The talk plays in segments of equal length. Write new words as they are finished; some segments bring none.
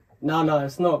No,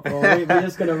 it's not, bro. We're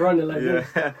just gonna run it like this.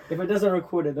 If it doesn't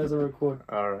record, it doesn't record.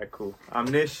 Alright, cool. I'm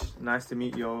Nish. Nice to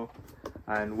meet you all.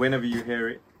 And whenever you hear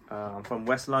it, I'm from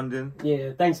West London.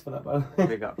 Yeah, thanks for that, bro.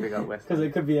 Big up West. Because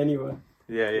it could be anywhere.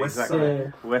 Yeah, West exactly.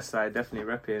 Side. West Side,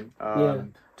 definitely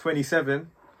repping.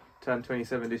 27, turned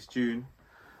 27 this June.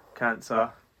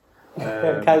 Cancer.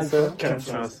 Cancer.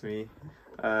 Trust me.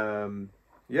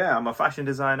 Yeah, I'm a fashion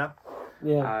designer.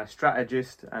 Yeah.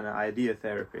 Strategist and an idea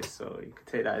therapist, so you can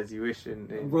take that as you wish.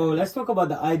 Bro, let's talk about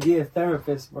the idea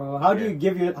therapist, bro. How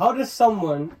does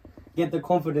someone get the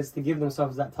confidence to give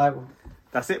themselves that title?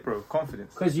 That's it, bro.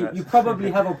 Confidence. Because you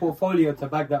probably have a portfolio to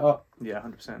back that up. Yeah,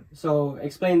 100%. So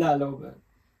explain that a little bit.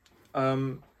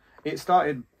 It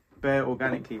started bare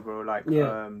organically, bro. Like,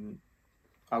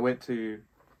 I went to,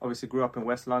 obviously grew up in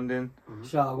West London.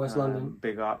 Shout out West London.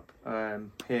 Big up.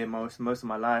 Here most of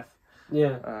my life.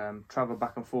 Yeah. Travel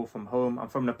back and forth from home. I'm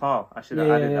from Nepal. I should have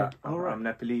added that. I'm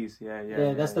Nepalese.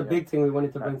 Yeah, that's the big thing we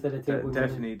wanted to bring to the table.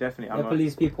 Definitely.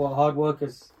 Nepalese people are hard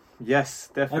workers. Yes,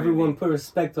 definitely. Everyone put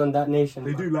respect on that nation.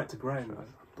 They do like to grind, man.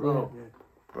 Bro,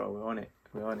 we're on it.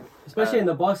 Especially in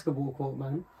the basketball court,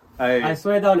 man. Hey. I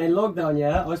swear down, in lockdown,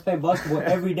 I was playing basketball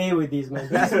every day with these men.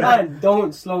 These men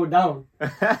don't slow down.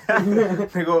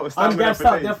 I'm gassed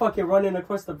out, they're fucking running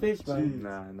across the pitch, man.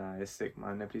 Nah, it's sick,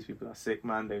 man. Nepalese people are sick,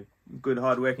 man. They're good,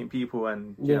 hard-working people,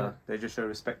 and you know, they just show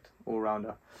respect all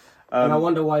rounder. And I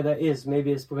wonder why that is.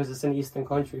 Maybe it's because it's an Eastern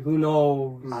country. Who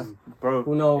knows? Bro,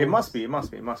 who knows? It must be.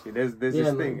 There's this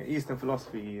thing. Eastern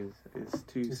philosophy is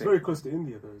too It's sick. very close to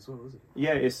India, though, as well, isn't it?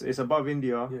 Yeah, it's above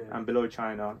India and below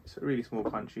China. It's a really small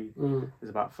country. There's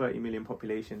about 30 million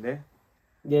population there.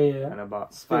 Yeah. And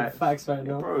about facts right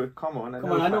now. Bro, come on.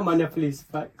 I know my Nepalese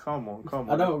facts. Come on.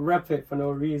 I don't rep it for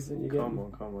no reason. Come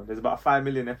on. There's about 5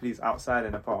 million Nepalese outside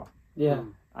of Nepal. Yeah.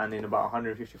 And in about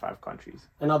 155 countries.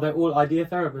 And are they all idea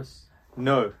therapists?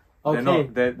 No. Okay. They're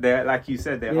not. They're like you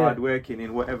said, they're hardworking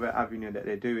in whatever avenue that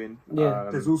they're doing. Yeah.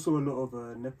 There's also a lot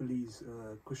of Nepalese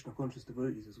Krishna conscious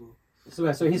devotees as well.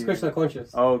 So he's Krishna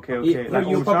conscious. Oh, okay. Like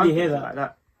you'll probably hear that. Like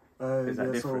that. Is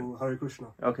that different? So Hare Krishna.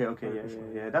 Okay,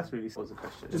 yeah. That's really was the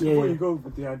question. Just before you go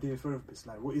with the idea therapist,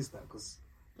 like, what is that? Because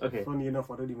funny enough,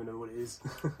 I don't even know what it is.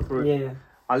 Yeah.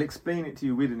 I'll explain it to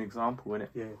you with an example, innit?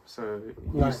 Yeah. So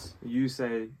you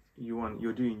say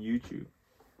you're doing YouTube.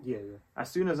 Yeah.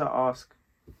 As soon as I ask,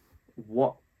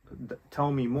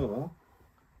 tell me more,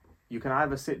 you can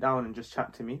either sit down and just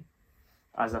chat to me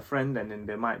as a friend, and then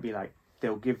there might be like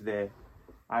they'll give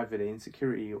either their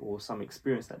insecurity or some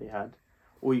experience that they had,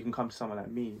 or you can come to someone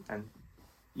like me and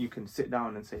you can sit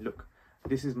down and say, look,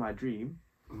 this is my dream.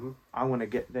 I want to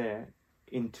get there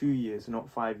in 2 years, not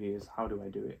 5 years. How do I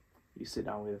do it? You sit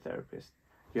down with a therapist.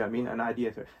 You know what I mean? An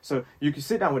idea therapist. So you can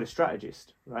sit down with a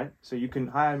strategist, right? So you can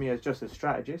hire me as just a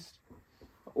strategist,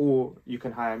 or you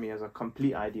can hire me as a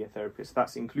complete idea therapist.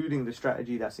 That's including the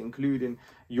strategy, that's including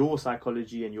your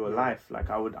psychology and your life. Like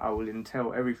I will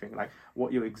entail everything, like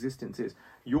what your existence is.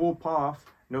 Your path,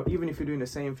 even if you're doing the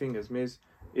same thing as Miz,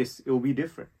 it'll be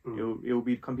different. It'll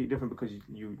be completely different because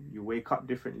you wake up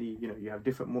differently. You know, you have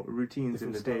different routines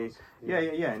in the day.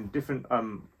 Yeah, and different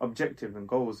objectives and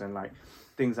goals and like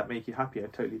things that make you happy are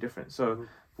totally different. So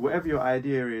whatever your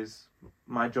idea is,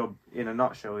 my job in a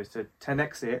nutshell is to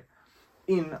 10x it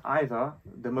in either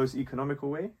the most economical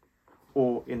way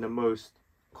or in the most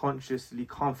consciously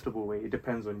comfortable way. It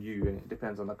depends on you and it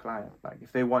depends on the client. Like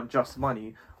if they want just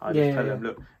money, I just tell them,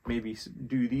 look, maybe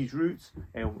do these routes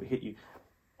and we'll hit you.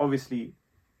 Obviously,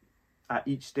 at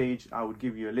each stage, I would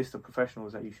give you a list of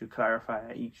professionals that you should clarify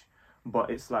at each. But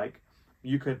it's like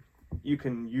you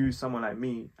can use someone like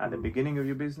me at the beginning of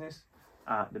your business,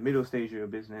 at the middle stage of your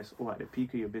business, or at the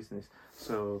peak of your business.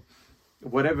 So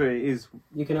whatever it is,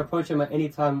 you can approach them at any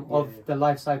time of the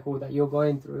life cycle that you're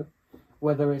going through.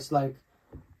 Whether it's like,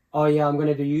 oh yeah, I'm going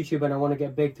to do YouTube and I want to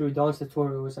get big through dance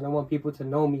tutorials and I want people to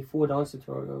know me for dance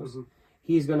tutorials.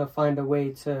 He's going to find a way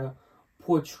to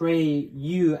portray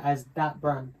you as that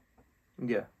brand.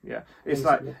 Yeah. It's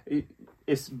basically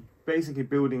it's basically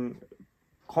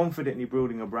confidently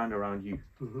building a brand around you.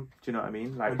 Do you know what I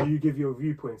mean? Like, and do you give your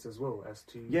viewpoints as well as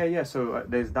to? Yeah. So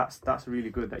that's really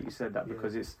good that you said that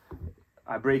because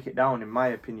I break it down in my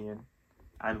opinion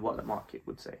and what the market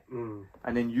would say,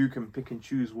 and then you can pick and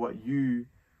choose what you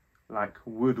like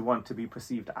would want to be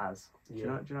perceived as. Do you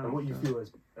know and what you feel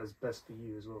as best for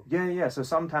you as well. Yeah. So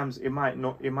sometimes it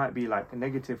might be like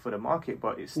negative for the market,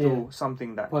 but it's still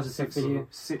something that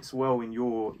sits well in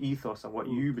your ethos and what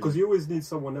you believe. Because you always need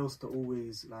someone else to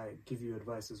always like give you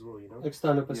advice as well, you know?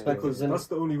 External perspectives. Because that's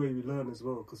the only way we learn as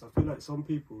well. Because I feel like some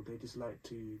people, they just like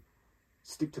to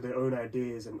stick to their own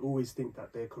ideas and always think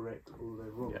that they're correct or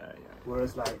they're wrong. Yeah.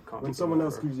 Whereas like Can't when be someone that,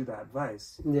 else bro. gives you that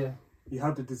advice, Yeah. you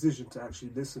have the decision to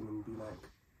actually listen and be like,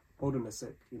 hold on a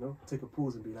sec, you know, take a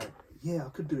pause and be like, yeah, I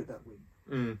could do it that way.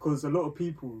 Because a lot of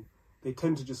people, they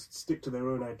tend to just stick to their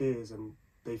own ideas and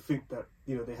they think that,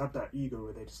 you know, they have that ego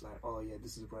where they're just like, oh yeah,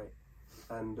 this is right.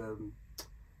 And,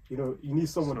 you know, you need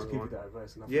someone to give you that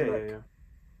advice. And I feel like it's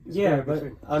a Yeah, very good but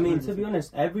thing. I mean, to be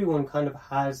honest, everyone kind of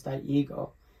has that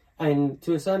ego. And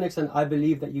to a certain extent, I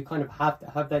believe that you kind of have to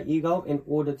have that ego in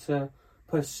order to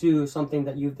pursue something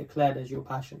that you've declared as your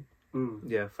passion.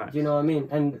 Yeah, facts. Do you know what I mean?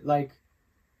 And like,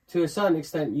 to a certain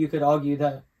extent, you could argue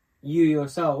that you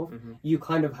yourself, you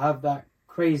kind of have that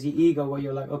crazy ego where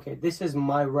you're like, okay, this is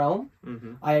my realm.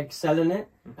 I excel in it.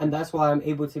 And that's why I'm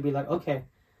able to be like, okay,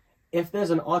 if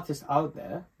there's an artist out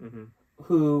there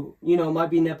who, you know, might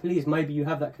be Nepalese, maybe you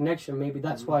have that connection. Maybe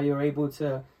that's why you're able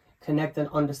to connect and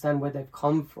understand where they've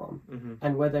come from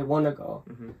and where they want to go.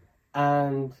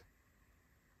 And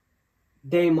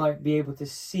they might be able to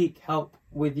seek help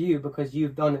with you because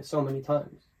you've done it so many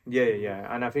times.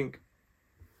 Yeah. And I think...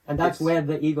 And that's where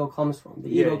the ego comes from. The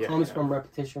ego comes from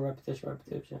repetition.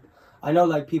 I know,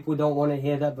 like, people don't want to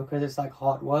hear that because it's, like,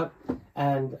 hard work.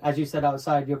 And as you said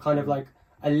outside, you're kind of, like,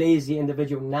 a lazy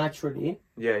individual naturally.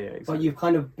 Yeah, exactly. But you've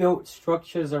kind of built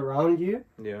structures around you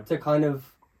to kind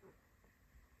of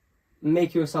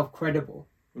make yourself credible.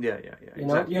 Yeah. You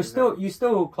know, you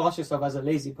still class yourself as a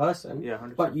lazy person. Yeah,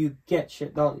 100%. But you get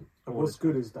shit done. And what's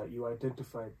good is that you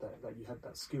identified that you had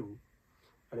that skill,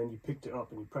 and then you picked it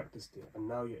up and you practiced it, and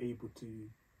now you're able to,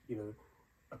 you know,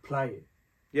 apply it.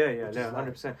 Yeah,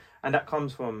 100%. And that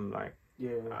comes from like,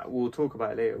 we'll talk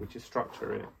about it later, which is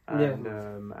structure it,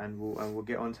 and we'll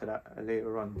get onto that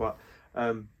later on. But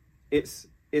it's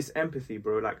empathy,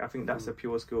 bro. Like, I think that's a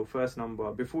pure skill. First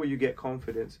number before you get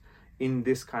confidence in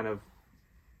this kind of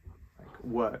like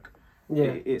work.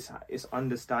 It's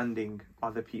understanding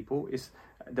other people. It's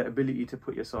the ability to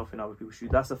put yourself in other people's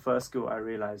shoes. That's the first skill I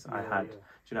realized I had. Do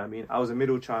you know what I mean? I was a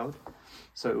middle child,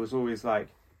 so it was always like,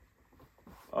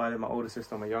 my older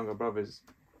sister, my younger brother's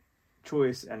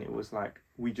choice, and it was like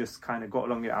we just kind of got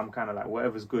along. I'm kind of like,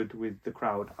 whatever's good with the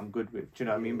crowd, I'm good with. Do you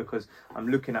know what I mean? Because I'm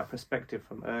looking at perspective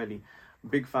from early.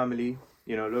 Big family,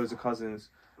 you know, loads of cousins,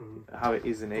 how it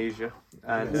is in Asia,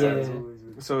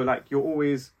 and so like you're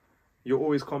always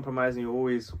compromising, you're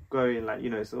always going like, you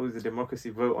know, it's always a democracy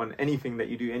vote on anything that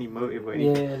you do, any motive or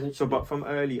anything. So, but from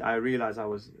early, I realized I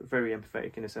was very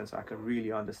empathetic in a sense. I could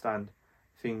really understand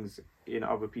things in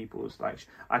other people's, like,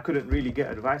 I couldn't really get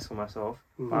advice for myself,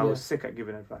 but I was sick at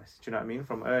giving advice. Do you know what I mean?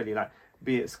 From early, like,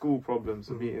 be it school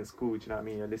problems or be it in school, do you know what I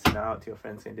mean? You're listening out to your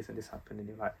friends saying this and this happened, and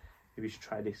you're like, maybe you should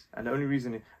try this. And the only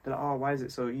reason they're like, oh, why is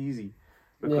it so easy?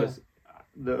 Because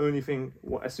the only thing,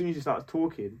 as soon as you start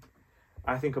talking,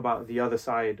 I think about the other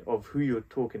side of who you're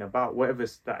talking about,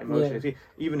 whatever's that emotion.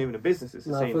 Even in a business, it's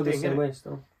the same thing.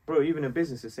 Bro, even in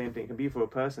business, it's the same thing. It can be for a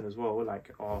person as well.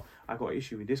 Like, oh, I got an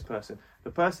issue with this person.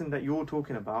 The person that you're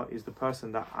talking about is the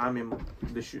person that I'm in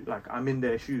I'm in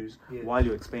their shoes while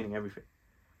you're explaining everything.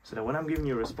 So that when I'm giving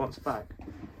you a response back,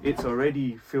 it's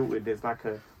already filtered. There's like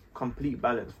a complete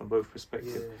balance from both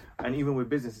perspectives. And even with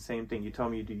business, the same thing. You tell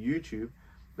me you do YouTube.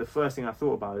 The first thing I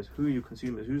thought about is who are your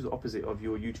consumers, who's the opposite of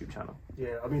your YouTube channel.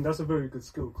 Yeah, I mean, that's a very good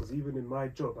skill, because even in my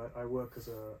job, I work as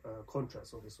a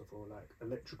contracts officer for like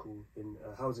electrical in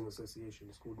a housing association.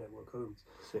 It's called Network Homes.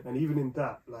 And even in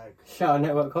that, like... Shout out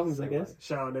Network Homes, I guess.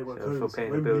 Shout out Network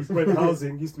Homes. Brent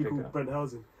Housing, used to be called Brent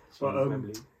Housing.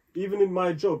 But even in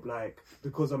my job, like,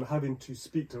 because I'm having to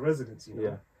speak to residents, you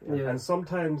know, and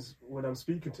sometimes when I'm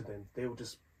speaking to them,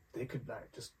 they could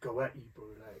like just go at you, bro.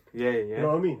 Like, you know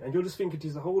what I mean? And you're just thinking to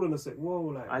yourself, hold on a sec, whoa,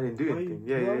 like, I didn't do anything.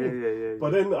 Yeah.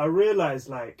 But then I realized,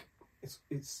 like,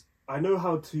 it's I know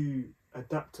how to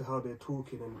adapt to how they're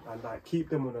talking and like keep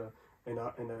them in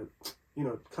a you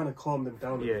know, kind of calm them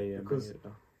down. Because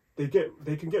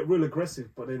they can get real aggressive,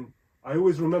 but then I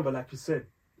always remember, like you said,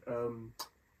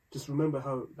 just remember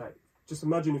how, like, just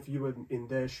imagine if you were in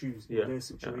their shoes, in their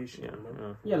situation.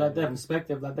 You know? Like their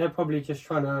perspective, like they're probably just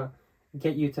trying to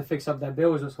get you to fix up their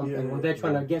bills or something, or they're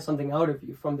trying to get something out of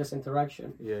you from this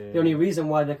interaction. The only reason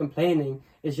why they're complaining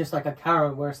is just like a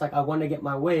Karen, where it's like, I want to get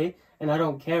my way and I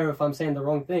don't care if I'm saying the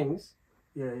wrong things.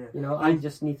 You know, I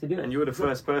just need to do it. And you're the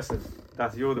first person.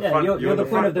 You're the front. You're the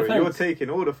point of defense. You're taking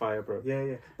all the fire, bro.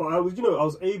 But I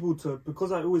was able to,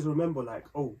 because I always remember, like,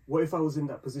 oh, what if I was in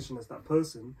that position as that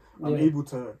person? I'm able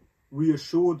to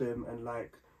reassure them and,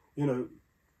 like, you know,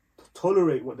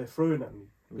 tolerate what they're throwing at me.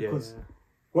 Because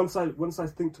once I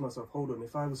think to myself, hold on,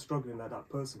 if I was struggling like that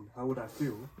person, how would I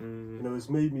feel? You know, it's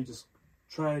made me just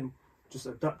try and just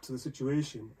adapt to the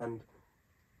situation and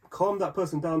calm that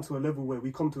person down to a level where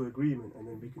we come to agreement, and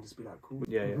then we can just be like, cool.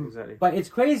 Yeah, exactly. But it's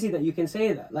crazy that you can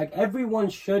say that. Like, everyone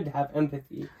should have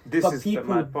empathy, This but is the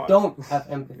people mad part. don't have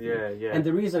empathy. Yeah. And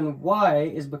the reason why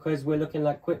is because we're looking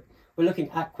at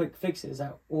quick fixes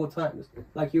at all times.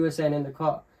 Like you were saying in the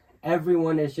car,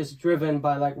 everyone is just driven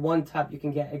by like one tap. You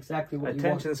can get exactly what you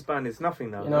want. Attention span is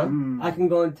nothing now. You know, I can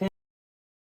go and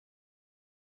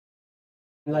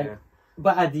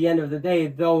but at the end of the day,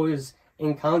 those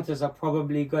encounters are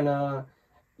probably gonna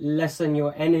lessen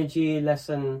your energy,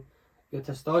 lessen your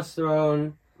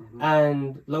testosterone,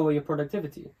 and lower your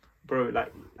productivity. Bro,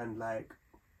 like, and like,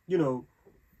 you know,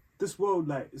 this world,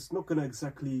 like, it's not gonna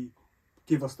exactly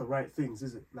give us the right things,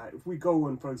 is it? Like, if we go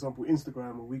on, for example,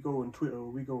 Instagram, or we go on Twitter, or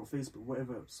we go on Facebook,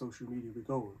 whatever social media we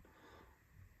go on,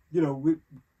 you know,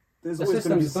 there's The always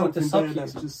gonna be system's built to something there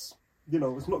suck that's just, you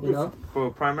know, it's not good. bro,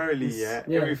 primarily, It's-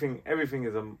 everything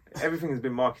has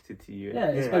been marketed to you. Yeah,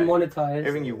 it's been monetized.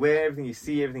 Everything you wear, everything you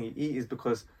see, everything you eat is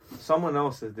because someone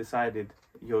else has decided,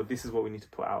 this is what we need to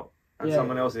put out. And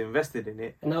someone else invested in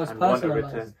it and now it's and want a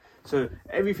personalized. return. So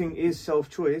everything is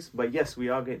self-choice, but yes, we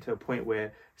are getting to a point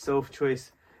where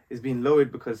self-choice is being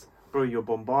lowered because, bro, you're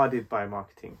bombarded by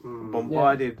marketing,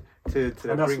 bombarded to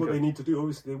the and that's brink what of, they need to do.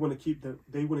 Obviously, they want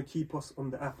to keep us on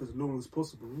the app as long as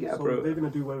possible. Yeah, so bro. they're gonna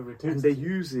do whatever it takes. and they're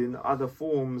using other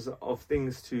forms of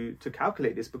things to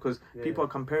calculate this because people are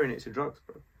comparing it to drugs,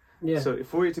 bro. Yeah. So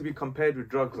for it to be compared with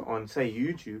drugs on, say,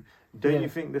 YouTube, don't you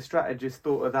think the strategists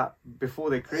thought of that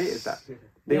before they created that?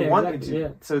 They wanted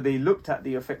to, so they looked at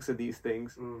the effects of these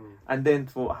things and then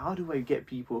thought, how do I get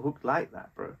people hooked like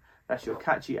that, bro? That's your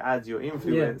catchy ads, your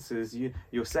influencers,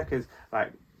 your seconds.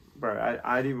 Like, bro,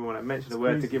 I didn't even want to mention the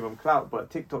word to give them clout,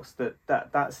 but TikTok's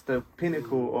that's the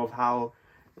pinnacle of how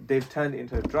they've turned it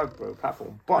into a drug, bro,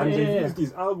 platform. But and they use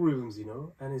these algorithms, you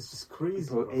know, and it's just crazy.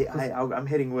 Bro, AI, I'm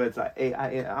heading words like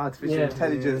AI, artificial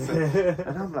intelligence,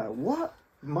 and I'm like, what?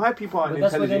 My people aren't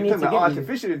intelligent. You're talking about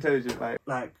artificial intelligence,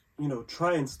 like, you know,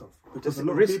 trying stuff because Just a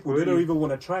lot risk, of people bro. they don't even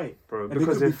want to try it, bro, And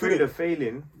because they they're could be afraid good of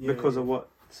failing because of what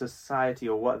society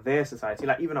or what their society,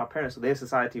 like even our parents, their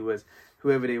society was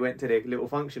whoever they went to their little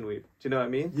function with. Do you know what I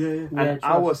mean? And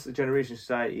our generation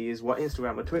society is what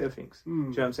Instagram or Twitter thinks. Do you know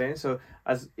what I'm saying? So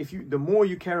the more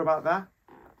you care about that,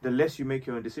 the less you make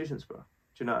your own decisions, bro. Do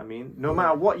you know what I mean? No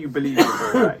matter what you believe in,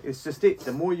 bro, right? It's just it.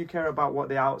 The more you care about what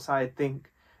the outside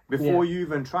think before you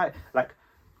even try, like,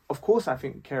 of course I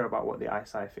care about what the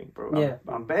outside think, bro.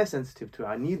 I'm bare sensitive to it.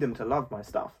 I need them to love my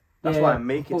stuff. That's why I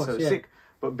make it so sick.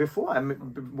 But before,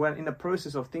 when in the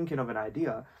process of thinking of an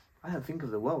idea, I don't think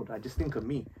of the world. I just think of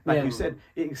me. Like you said,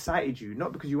 it excited you,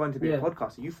 not because you wanted to be a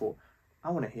podcaster. You thought, I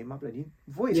want to hear my bloody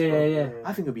voice, bro.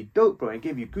 I think it'd be dope, bro. It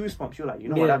gave you goosebumps. You're like, you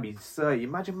know what, that'd be silly.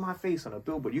 Imagine my face on a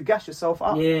billboard. You gas yourself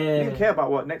up. You didn't care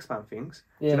about what next man thinks.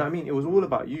 Do you know what I mean? It was all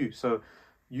about you. So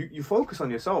you focus on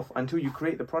yourself until you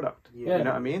create the product. You know what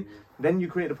I mean? Then you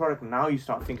create the product, and now you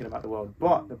start thinking about the world.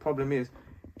 But the problem is,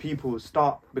 people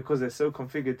start, because they're so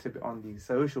configured to be on these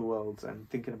social worlds and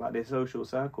thinking about their social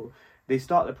circle, they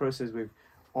start the process with,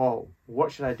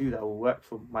 what should I do that will work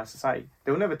for my society?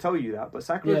 They will never tell you that, but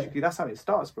psychologically, that's how it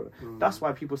starts, bro. That's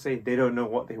why people say they don't know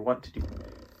what they want to do.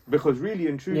 Because really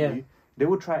and truly, they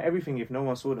will try everything if no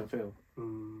one saw them fail.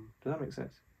 Does that make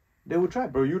sense? They will try,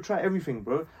 bro. You try everything,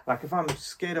 bro. Like, if I'm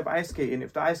scared of ice skating,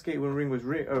 if the ice skating ring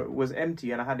was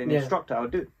empty and I had an instructor, I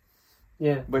would do it.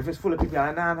 But if it's full of people,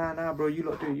 like, nah, bro, you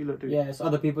lot do it. Yeah, it's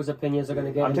other people's opinions are going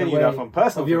to get I'm in telling the you way that from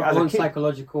personal of your as a own kid.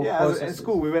 psychological processes. In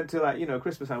school, we went to, like,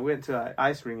 Christmas time, we went to, like,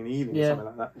 ice ring in Ealing or something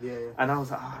like that. And I was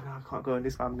like, no, I can't go on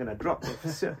this one, I'm going to drop.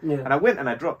 And I went and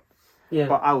I dropped.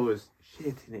 But I was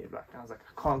shitting it. Like, I was like,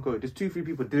 I can't go. There's 2-3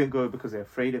 people didn't go because they're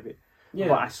afraid of it.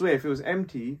 But I swear, if it was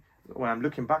empty, when I'm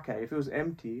looking back at it, if it was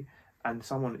empty and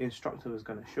instructor was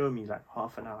going to show me like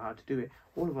half an hour how to do it,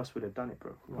 all of us would have done it,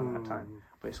 bro, one at a time.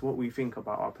 But it's what we think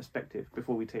about our perspective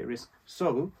before we take risks.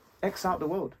 So, X out the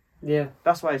world.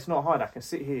 That's why it's not hard. I can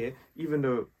sit here, even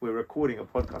though we're recording a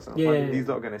podcast and these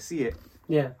lot are going to see it.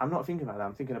 I'm not thinking like that.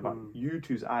 I'm thinking about you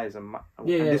two's eyes and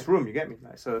this room, you get me?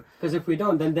 Like, so, because if we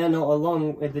don't, then they're not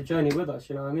along with the journey with us,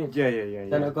 you know what I mean?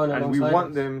 They're not going and we alongside want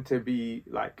us. them to be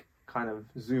like kind of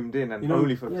zoomed in and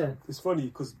only for It's funny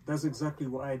because that's exactly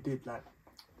what I did. Like,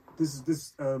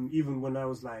 this even when I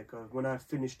was like when I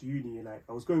finished uni, like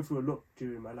I was going through a lot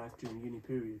during my life during the uni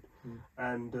period,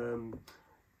 and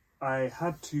I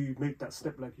had to make that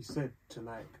step, like you said, to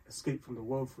like escape from the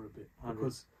world for a bit,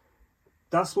 because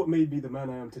that's what made me the man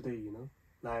I am today. You know,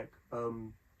 like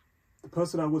the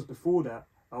person I was before that,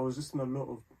 I was just in a lot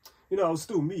of, I was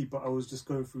still me, but I was just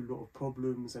going through a lot of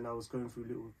problems, and I was going through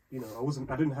little,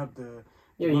 I didn't have the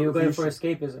you were going for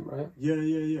escapism, right?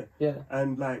 Yeah.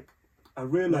 And like, I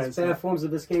realized there are forms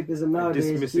of escapism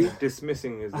nowadays.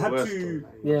 Dismissing is the worst.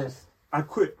 Yes. I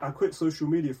quit social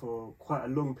media for quite a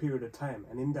long period of time,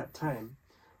 and in that time,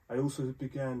 I also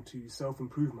began to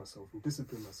self-improve myself and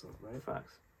discipline myself, right?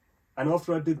 Facts. And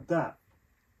after I did that,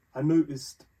 I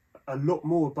noticed a lot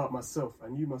more about myself. I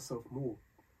knew myself more,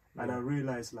 and I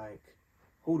realized, like,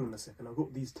 hold on a second, I've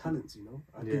got these talents, you know.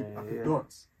 I could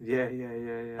dance. Yeah.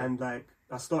 And like,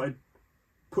 I started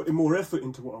putting more effort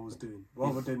into what I was doing,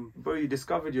 rather than... Bro, you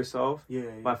discovered yourself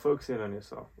by focusing on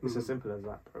yourself. It's as simple as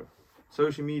that, bro.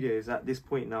 Social media is at this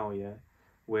point now,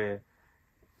 where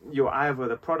you're either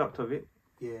the product of it,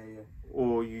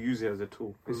 or you use it as a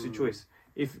tool. It's your choice.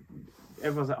 If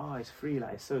everyone's like, oh, it's free,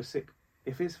 like, it's so sick.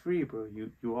 If it's free, bro,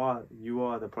 you are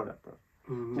the product, bro.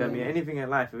 You know what I mean? Anything in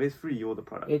life, if it's free, you're the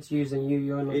product. It's using you,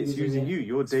 you're not using you.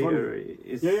 Your data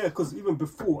is... Yeah, because even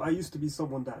before, I used to be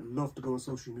someone that loved to go on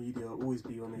social media, always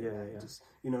be on it, just,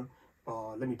 you know,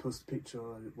 let me post a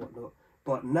picture and whatnot.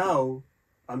 But now,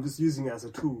 I'm just using it as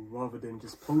a tool rather than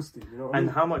just posting, you know what I mean?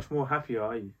 And how much more happier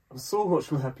are you? I'm so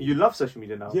much more happy. You love social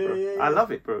media now, bro. Yeah. I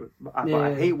love it, bro. But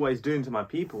I hate what it's doing to my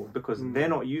people because they're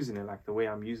not using it like the way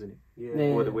I'm using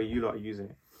it. Or the way you lot are using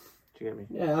it. Do you get me?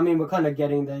 Yeah, I mean, we're kind of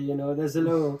getting there, you know. There's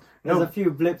a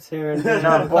few blips here and there.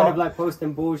 Kind of like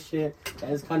posting bullshit.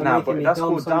 It's kind of making me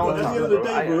dumb sometimes. At the end of the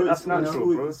day, bro, that's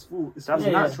natural, bro. That's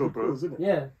natural, bro.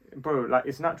 Yeah. Bro, like,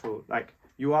 it's natural. Like,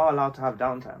 you are allowed to have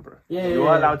downtime, bro. You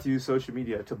are allowed to use social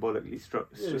media to bollockly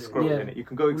scroll in it. You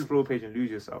can go explore page and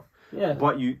lose yourself. Yeah.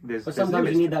 But sometimes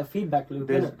limits. You need that feedback loop.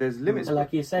 There's limits. And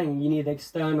like you're saying, you need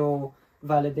external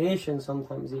validation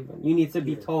sometimes even. You need to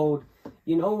be told,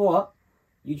 you know what?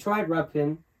 You tried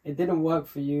rapping, it didn't work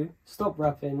for you. Stop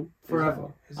rapping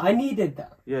forever. Exactly. I needed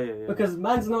that. Yeah. Because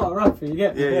man's not a rapper, you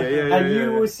get me? And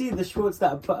you will see the shorts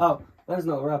that I put out. Man's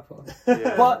not a rapper.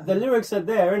 But the lyrics are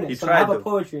there, innit? So I have a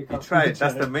poetry cup. You tried.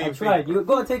 That's the main thing. You've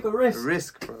got to take a risk.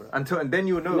 Risk, bro. And then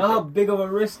you'll know. You know how big of a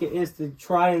risk it is to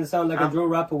try and sound like a drill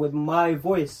rapper with my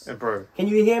voice? Bro. Can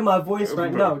you hear my voice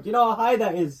right now? Do you know how high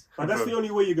that is? But that's the only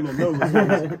way you're going to know.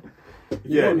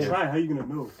 You don't try, how are you going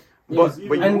to know?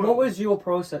 And what was your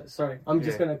process? Sorry, I'm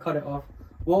just going to cut it off.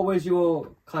 What was your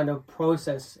kind of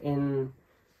process in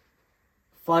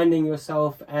finding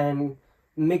yourself and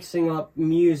mixing up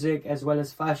music as well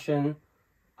as fashion?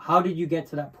 How did you get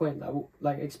to that point?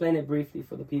 Like explain it briefly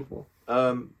for the people.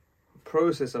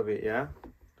 Process of it,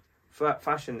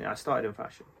 fashion. I started in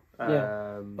fashion.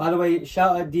 By the way,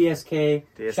 shout out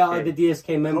DSK. Shout out the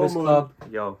DSK members club.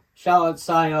 Yo. Shout out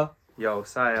Saya. Yo,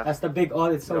 Saya. That's the big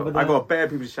artist over there. I got better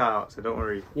people to shout out, so don't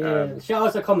worry. Yeah, shout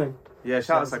outs are coming. Yeah,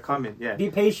 shout outs are coming. Yeah.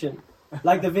 Be patient.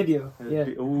 Like the video. Yeah.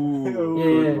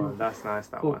 Man, that's nice.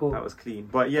 Cool. That was clean.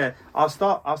 But yeah, I'll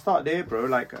start there, bro.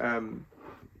 Like,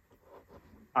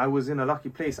 I was in a lucky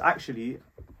place. Actually,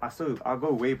 I'll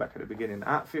go way back at the beginning.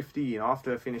 At 15,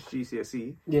 after I finished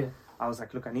GCSE, I was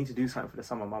like, look, I need to do something for the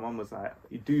summer. My mum was like,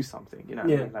 you do something, you know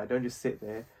what I mean? Like, don't just sit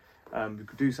there. You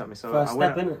could do something. So First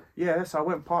step, innit? Yeah, so I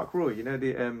went Park Royal. You know,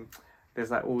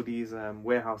 there's like all these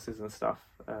warehouses and stuff.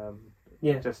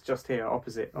 Just here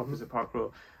opposite Park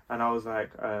Royal. And I was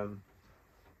like,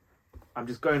 I'm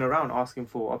just going around asking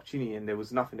for opportunity, and there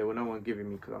was nothing. There was no one giving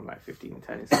me because I'm like 15,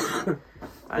 10.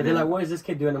 And they're like, what is this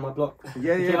kid doing on my block? Like, what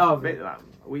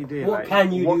are you doing? What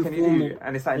can you do?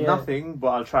 And it's like nothing, but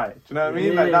I'll try it. Do you know what I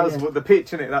mean? That was the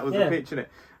pitch, innit? That was the pitch, innit?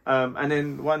 And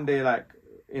then one day, like,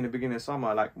 in the beginning of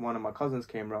summer, like, one of my cousins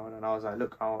came around, and I was like,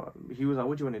 look, he was like,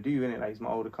 what do you want to do, innit? Like, he's my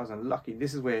older cousin. Lucky,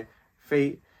 this is where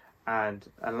fate and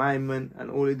alignment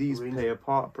and all of these play a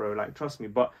part, bro. Like, trust me,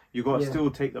 but you got to still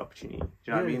take the opportunity. Do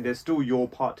you know what I mean? There's still your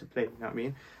part to play. You know what I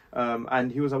mean?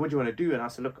 And he was like, what do you want to do? And I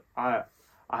said, look, I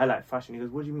like fashion. He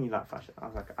goes, what do you mean you like fashion? I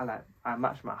was like, I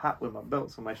match my hat with my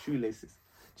belts and my shoelaces.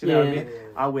 Do you know what I mean?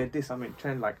 I wear this, I'm in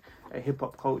trend, like a hip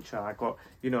hop culture. I got,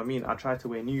 you know what I mean? I try to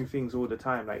wear new things all the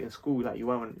time. Like in school, like you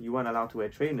weren't allowed to wear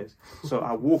trainers. So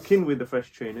I walk in with the fresh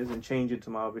trainers and change into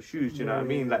my other shoes. Do you know what I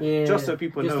mean? Like just so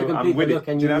people just know I'm with it.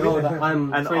 And do you know what that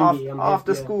I'm and trendy.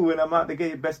 After school, when I'm out the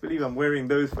gate, best believe I'm wearing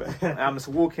those. I'm just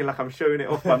walking like I'm showing it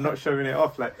off, but I'm not showing it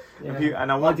off. Like,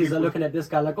 and I want people are looking at this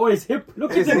guy like, oh, he's hip.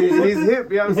 Look at him. He's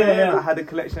hip. You know what I'm saying? Yeah. I had a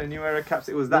collection of New Era caps.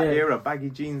 It was that era, baggy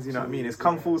jeans. You know what I mean? It's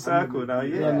come full circle now.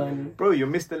 Yeah, man. Bro, you're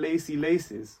Mr. Lacy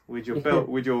Laces with your belt,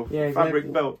 with your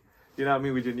fabric belt. You know what I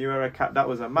mean? With your New Era cap, that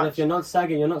was a match. And if you're not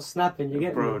sagging, you're not snapping. You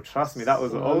get bro, trust me, that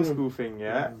was an old school thing,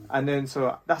 And then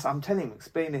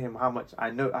explain to him how much I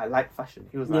like fashion.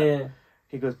 He was like,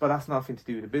 he goes, but that's nothing to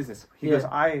do with the business. He goes,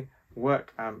 I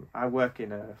work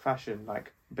in a fashion,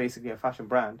 like basically a fashion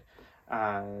brand.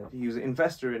 He was an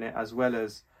investor in it as well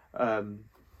as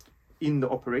in the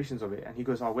operations of it. And he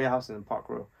goes, our warehouse is in Park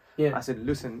Royal. I said,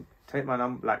 listen, take my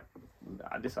number, like,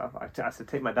 I said,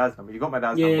 take my dad's number. You got my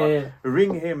dad's number.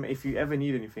 Ring him if you ever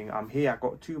need anything. I'm here. I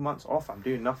got 2 months off. I'm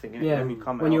doing nothing. Let me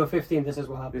come. When you were 15, this is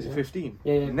what happened. This is 15.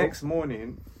 Next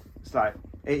morning, it's like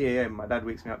 8 a.m. My dad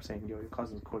wakes me up saying, "Yo, your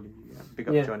cousin's calling you." Big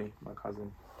up Johnny, my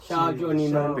cousin. Shout out Johnny,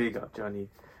 man. Big up Johnny.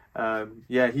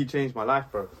 He changed my life,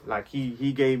 bro. Like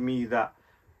he gave me that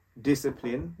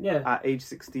discipline at age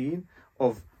 16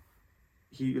 of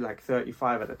he like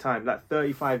 35 at the time. Like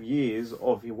 35 years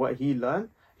of what he learned.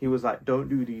 He was like, don't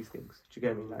do these things. Do you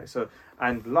get me? Like, so,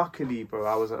 and luckily, bro,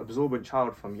 I was an absorbent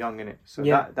child from young, innit? So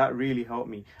that really helped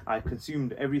me. I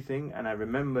consumed everything and I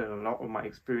remembered a lot of my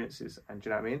experiences. And do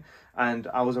you know what I mean? And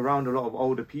I was around a lot of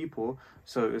older people.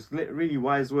 So it was really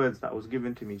wise words that was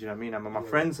given to me. Do you know what I mean? And my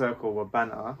friend circle were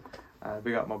banter.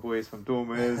 Big up my boys from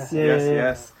Dormers.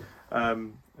 Yes.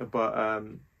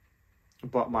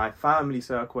 But my family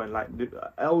circle and like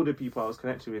the elder people I was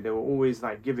connected with, they were always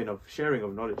like sharing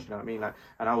of knowledge. You know what I mean? Like,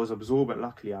 and I was absorbent.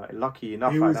 Lucky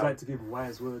enough. You always like to give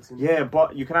wise words. Yeah,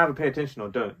 but you can either pay attention or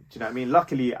don't. Do you know what I mean?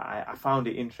 Luckily, I found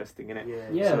it interesting,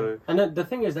 innit? Yeah. So, and the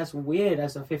thing is, that's weird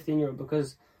as a 15-year-old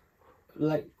because,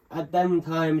 like, at them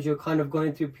times you're kind of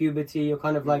going through puberty. You're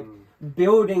kind of like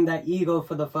building that ego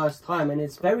for the first time, and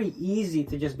it's very easy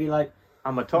to just be like,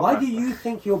 I'm a top. Why do you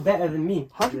think you're better than me?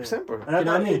 100%, bro. You know what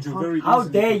I mean? How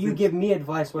dare you give me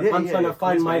advice when I'm trying to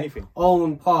find my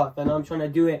own path and I'm trying to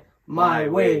do it my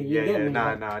way? You get me?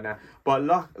 Nah. But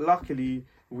luckily,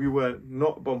 we were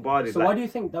not bombarded. So why do you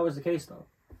think that was the case, though?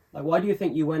 Like, why do you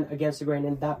think you went against the grain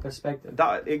in that perspective?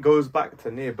 That it goes back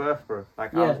to near birth, bro.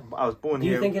 Like, I was born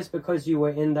here. Do you think it's because you were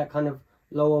in that kind of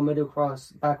lower middle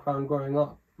class background growing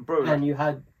up, bro, and you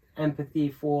had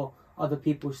empathy for other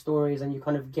people's stories, and you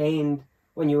kind of gained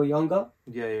when you were younger?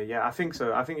 Yeah. I think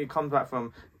so. I think it comes back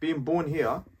from being born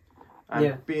here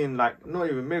and being like not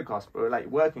even middle class, bro. Like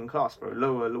working class, bro.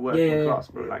 Lower working class,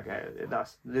 bro. Like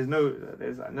there's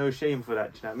no shame for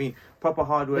that. Do you know what I mean? Proper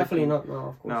hard work. Definitely not. No,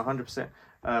 of course. No,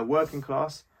 100%. Working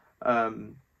class,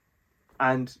 and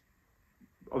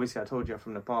obviously I told you I'm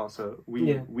from Nepal, so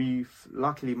we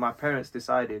luckily my parents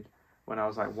decided when I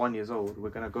was like 1 year old we're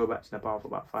gonna go back to Nepal for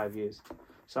about 5 years.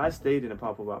 So I stayed in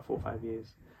Nepal for about 4 or 5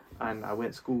 years. And I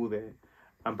went to school there.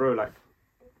 And bro, like,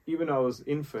 even though I was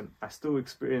infant, I still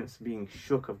experienced being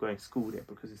shook of going to school there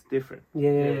because it's different.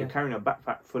 You're carrying a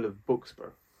backpack full of books,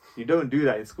 bro. You don't do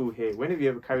that in school here. When have you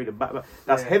ever carried a backpack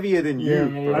that's heavier than you?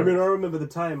 Bro? I mean, I remember the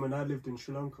time when I lived in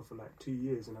Sri Lanka for like 2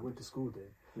 years and I went to school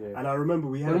there. And I remember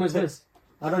we had... When was this?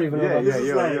 I don't even know. This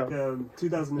is like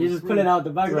 2003. You're just pulling out the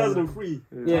background. 2003.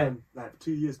 Yeah. Like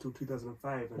 2 years till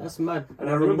 2005. That's mad. And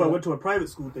I remember I went to a private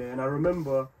school there and I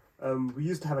remember... we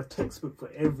used to have a textbook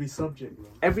for every subject, man.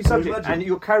 Every subject, and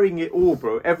you're carrying it all,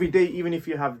 bro. Every day, even if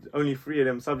you have only 3 of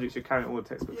them subjects, you're carrying all the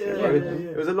textbooks.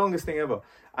 It was the longest thing ever,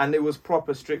 and it was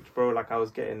proper strict, bro. Like I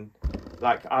was getting,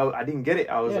 like I didn't get it.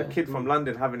 I was a kid from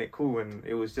London having it cool, and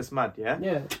it was just mad,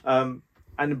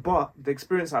 But the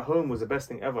experience at home was the best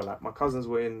thing ever. Like my cousins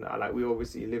were in, like we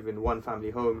obviously live in one family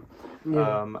home,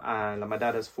 and like, my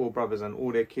dad has 4 brothers and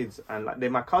all their kids, and like they're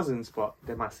my cousins, but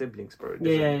they're my siblings, bro.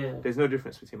 There's no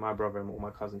difference between my brother and all my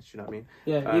cousins. You know what I mean?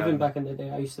 Yeah. Even back in the day,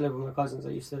 I used to live with my cousins.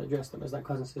 I used to address them as like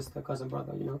cousin, sister, cousin,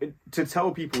 brother. You know. To tell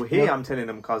people here, I'm telling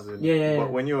them cousin. But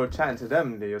when you're chatting to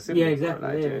them, they're your siblings. Yeah, exactly. Bro.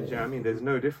 Like, do you know what I mean? There's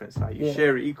no difference. Like you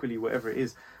share it equally, whatever it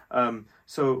is.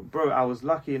 So, bro, I was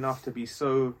lucky enough to be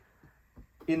so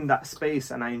in that space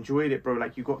and I enjoyed it, bro.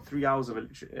 Like you got 3 hours of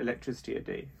electricity a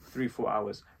day, 3-4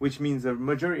 hours, which means the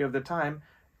majority of the time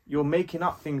you're making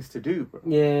up things to do, bro.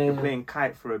 You're playing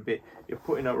kite for a bit, you're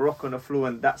putting a rock on the floor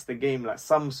and that's the game, like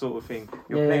some sort of thing.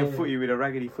 You're playing footy with a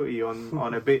raggedy footy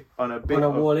on a bit on a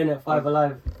wall in it, 5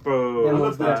 Alive, bro.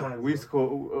 We used to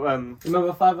call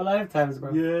remember 5 Alive times,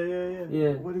 bro?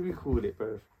 Yeah. What do we call it,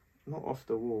 bro? Not off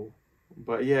the wall.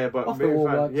 But off the wall,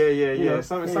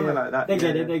 something like that. They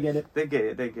get it. They get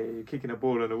it. You're kicking a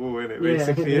ball on the wall, innit?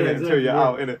 Basically, innit? Until you're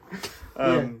out, innit?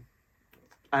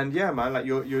 And yeah, man, like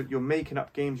you're making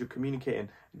up games, you're communicating.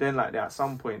 Then like at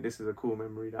some point, this is a cool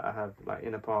memory that I have. Like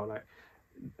in Nepal, like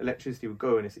electricity would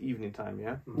go and it's evening time,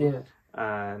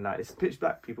 and like it's pitch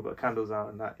black. People got candles out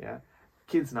and that,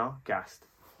 Kids now gassed.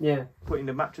 Putting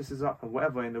the mattresses up and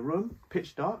whatever in the room,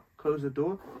 pitch dark. Close the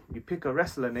door. You pick a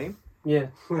wrestler name.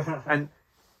 And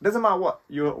doesn't matter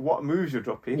what moves you're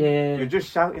dropping, you're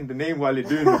just shouting the name while you're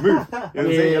doing the move. You know what I'm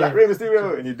saying? You're like Rey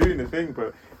Mysterio and you're doing the thing,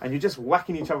 bro. And you're just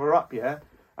whacking each other up,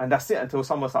 and And that's it until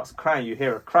someone starts crying. You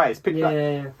hear a cry. It's picked up.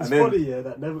 It's funny,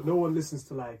 that no one listens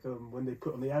to like when they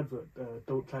put on the advert,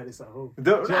 "Don't try this at home."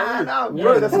 Bro.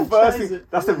 That's the first thing.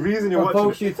 That's the reason you're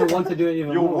watching it. You to want to do it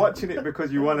even You're more. watching it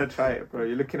because you want to try it, bro.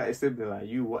 You're looking at your sibling like,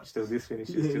 you watch till this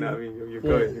finishes. Do you know what I mean? You're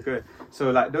going. So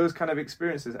like those kind of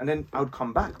experiences, and then I would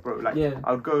come back, bro. Like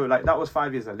I would go. Like that was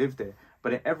 5 years I lived there.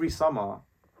 But in every summer,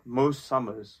 most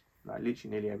summers, like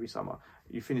literally nearly every summer,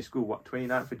 you finish school,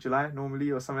 29th of July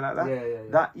normally or something like that? Yeah.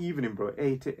 That evening, bro,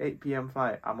 8 p.m.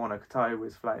 flight, I'm on a Qatar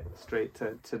Airways flight straight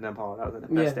to Nepal. That was the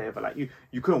best day ever. Like,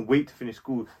 you couldn't wait to finish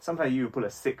school. Sometimes you even pull a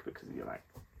sick because you're like,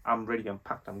 I'm ready, I'm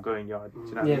packed, I'm going yard. Do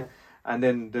you know what I mean? And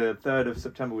then the 3rd of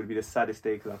September would be the saddest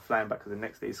day because I'm flying back because the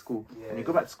next day is school. And you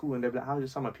go back to school and they're like, how's your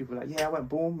summer? People are like, I went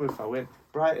Bournemouth, I went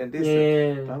Brighton, this.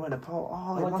 And I went Nepal.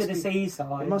 Oh, I went to the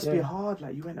seaside. It must be hard.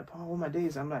 Like, you went Nepal all my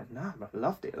days. I'm like, nah, I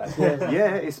loved it. Like,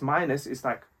 it's minus. It's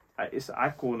like, I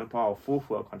call Nepal a 4th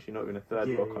world country, not even a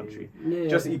 3rd world country.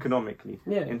 Just economically.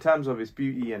 In terms of its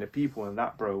beauty and the people and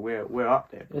that, bro, we're up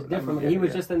there. Bro. It's different. He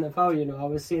was just in Nepal, I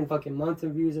was seeing fucking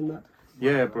mountain views and that.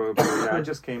 Yeah, bro. I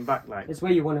just came back like it's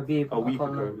where you want to be. A week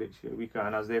ago,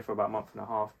 and I was there for about a month and a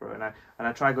half, bro. And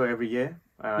I try to go every year.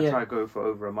 And I try to go for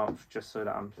over a month just so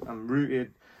that I'm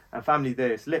rooted and family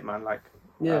there. It's lit, man. Like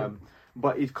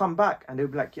but you'd come back and they'd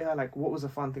be like, like what was the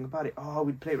fun thing about it? Oh,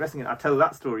 we'd play wrestling. And I tell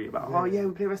that story about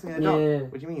we play wrestling in the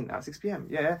dark. What do you mean at 6 p.m?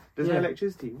 There's no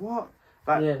electricity. What?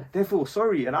 Like they feel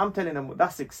sorry, and I'm telling them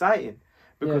that's exciting.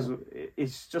 Because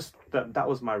it's just that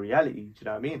was my reality, do you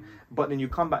know what I mean? But then you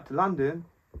come back to London,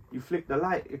 you flick the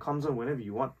light, it comes on whenever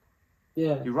you want.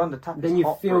 Yeah. You run the tap. Then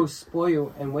you feel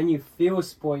spoiled, and when you feel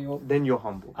spoiled, then you're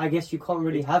humble. I guess you can't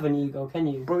really have an ego, can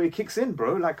you? Bro, it kicks in,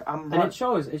 bro. Like and it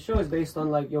shows based on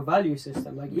like your value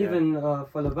system. Like even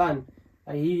for Levan,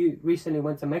 he recently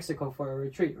went to Mexico for a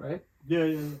retreat, right?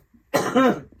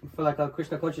 For like a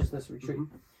Krishna consciousness retreat,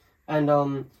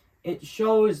 and it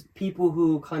shows people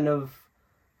who kind of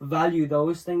value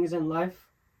those things in life.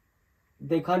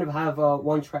 They kind of have a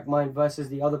one-track mind versus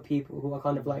the other people who are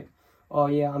kind of like, oh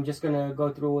yeah, I'm just gonna go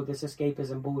through all this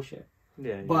escapism bullshit.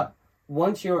 But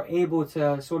once you're able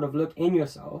to sort of look in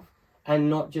yourself and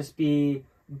not just be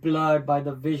blurred by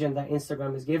the vision that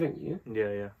Instagram is giving you,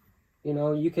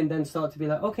 you can then start to be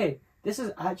like, okay, this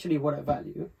is actually what I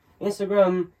value.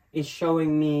 Instagram is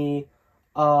showing me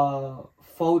a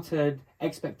faltered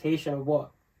expectation of what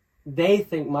they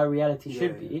think my reality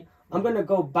should be. I'm going to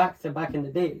go back in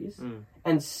the days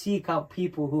and seek out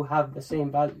people who have the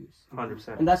same values.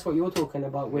 100%. And that's what you're talking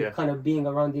about with kind of being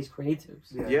around these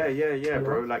creatives.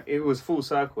 Bro. Like, it was full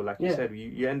circle. Like you said,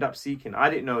 you end up seeking. I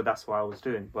didn't know that's what I was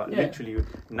doing. But literally,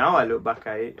 now I look back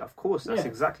at it, of course, that's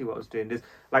exactly what I was doing.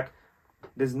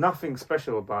 There's nothing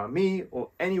special about me or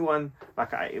anyone,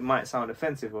 like it might sound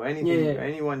offensive or anything,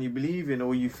 anyone you believe in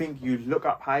or you think you look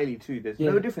up highly to. There's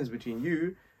no difference between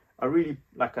you, a really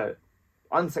like a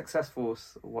unsuccessful,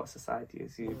 what society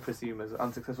is you presume as an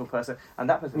unsuccessful person, and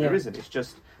that person there isn't. It's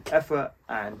just effort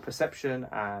and perception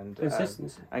and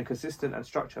consistency and consistent and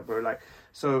structure, bro. Like,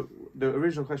 so the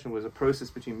original question was a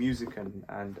process between music and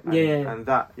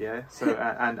that, so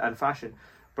and fashion.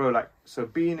 Bro, like, so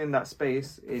being in that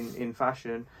space in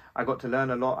fashion, I got to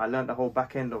learn a lot. I learned the whole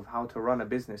back end of how to run a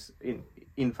business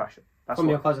in fashion. That's from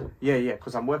your cousin. Yeah,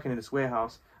 because I'm working in this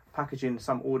warehouse, packaging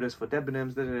some orders for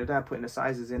Debenhams, putting the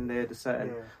sizes in there, the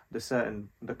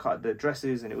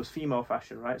dresses, and it was female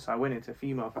fashion, right? So I went into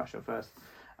female fashion first,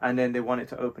 and then they wanted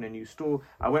to open a new store.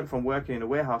 I went from working in the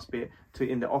warehouse bit to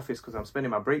in the office because I'm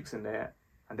spending my breaks in there,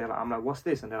 and I'm like, what's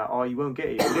this? And they're like, oh, you won't get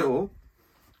it, you're little.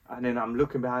 And then I'm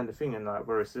looking behind the thing and like,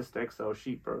 bro, it's just the Excel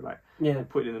sheet, bro. Like, you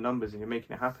put in the numbers and you're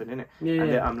making it happen, innit? And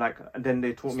then I'm like, and then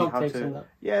they taught me how to,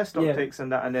 stock takes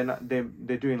and that. And then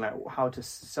they're doing like how to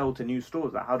sell to new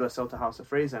stores, like how do I sell to House of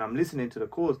Fraser? And I'm listening to the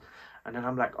calls, and then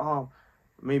I'm like, oh,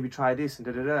 maybe try this and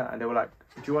And they were like,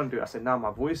 do you want to do it? I said, no,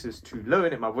 my voice is too low,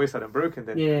 innit? My voice hadn't broken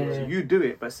then. So you do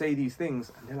it, but say these things.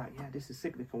 And they're like, yeah, this is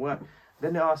sick, they can work.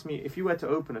 Then they asked me, if you were to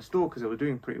open a store, because they were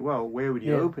doing pretty well, where would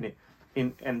you open it?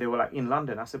 And they were like, in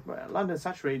London. I said, well, London's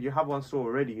saturated, you have one store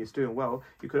already, it's doing well,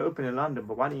 you could open in London,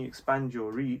 but why don't you expand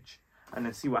your reach and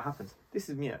then see what happens? This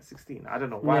is me at 16. I don't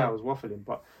know why I was waffling,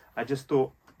 but I just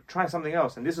thought, try something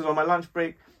else. And this was on my lunch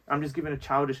break. I'm just giving a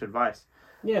childish advice.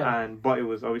 But it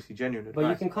was obviously genuine advice. But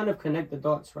you can kind of connect the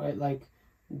dots, right? Like,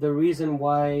 the reason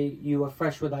why you were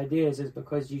fresh with ideas is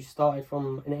because you started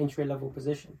from an entry-level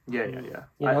position. You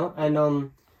know?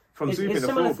 And it's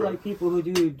similar to like people who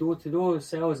do door-to-door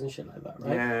sales and shit like that,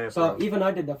 right? So even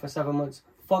I did that for 7 months.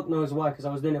 fuck knows why, because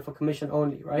I was doing it for commission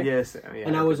only, right? Yes. Yeah,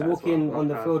 and I was walking on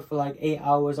the field for like 8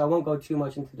 hours. I won't go too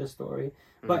much into the story,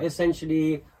 but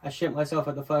essentially I shit myself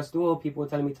at the first door. People were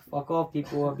telling me to fuck off.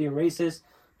 People were being racist,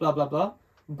 blah, blah, blah.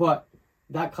 But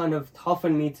that kind of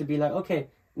toughened me to be like, okay,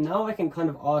 now I can kind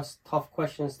of ask tough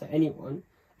questions to anyone.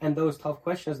 And those tough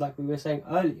questions, like we were saying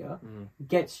earlier,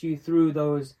 gets you through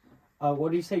those,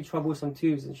 what do you say, troublesome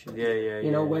twos and shit.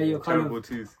 You know, where you're kind of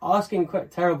asking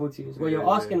terrible twos, where you're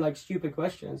asking like stupid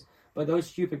questions, but those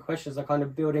stupid questions are kind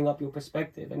of building up your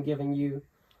perspective and giving you,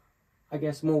 I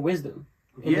guess, more wisdom.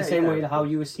 In the same way how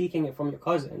you were seeking it from your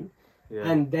cousin.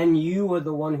 And then you were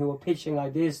the one who were pitching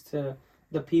ideas to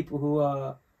the people who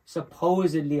are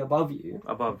supposedly above you.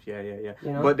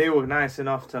 You know? But they were nice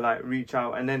enough to like reach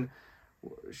out, and then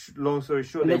long story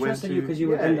short, and they trusted you because you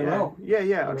were in the role.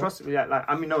 I trusted. Yeah, like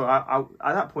I mean, no, I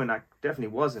at that point I definitely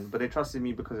wasn't, but they trusted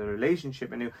me because of the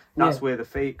relationship, and that's where the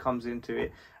fate comes into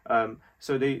it.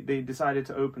 So they decided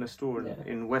to open a store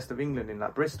in west of England, in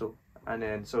like Bristol, and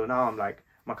then so now I'm like,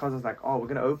 my cousin's like, oh, we're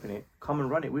gonna open it. Come and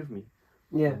run it with me.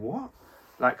 Yeah. What?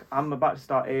 Like, I'm about to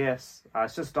start AS. I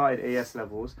just started AS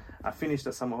levels. I finished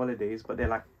at summer holidays, but they're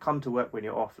like, come to work when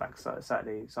you're off, like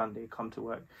Saturday, Sunday, come to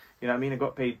work. You know what I mean? I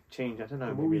got paid change. I don't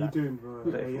know. What were you doing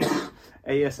for AS?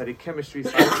 AS, I did chemistry,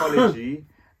 psychology,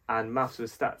 and maths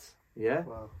with stats. Yeah?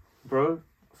 Wow. Bro,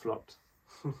 flopped.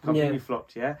 Completely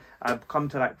flopped, yeah? I've come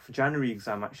to like, for January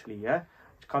exam, actually, yeah?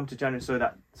 Come to January, so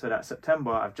that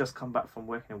September, I've just come back from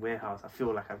working in a warehouse. I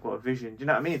feel like I've got a vision. Do you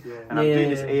know what I mean? And I'm doing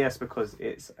this AS because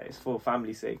it's for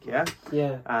family's sake, yeah.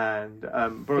 And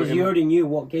bro, because you already knew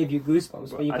what gave you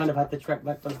goosebumps, but you kind of had to track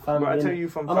back to the family. Bro, I tell you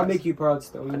from I'm gonna make you proud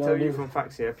still. You know tell you from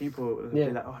facts, yeah. People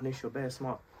be like, oh, Nish, you're bare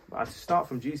smart. But I start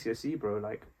from GCSE, bro.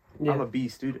 Like, I'm a B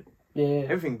student.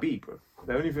 Everything B, bro.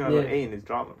 The only thing I got A in is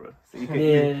drama, bro. So you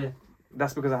can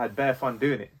that's because I had bare fun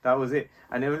doing it. That was it.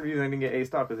 And the only reason I didn't get A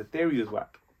star because the theory was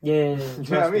whack. Do you know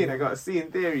what I mean? I got a C in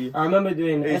theory. I remember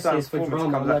doing essays for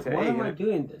drama. I'm like, why am I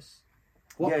doing this?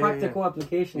 What practical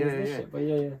application is this shit?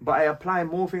 But But I apply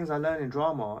more things I learn in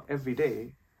drama every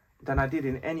day than I did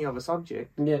in any other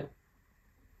subject.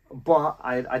 But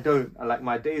I don't. Like,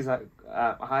 my days at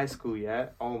high school,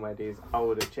 all my days, I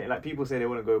would have changed. Like, people say they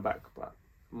want to go back, but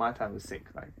my time was sick.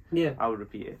 Like, I would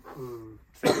repeat it.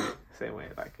 Same way.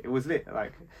 Like, it was lit.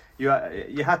 Like, you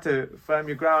had to firm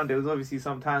your ground. There was obviously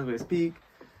some times where it's peak,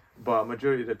 but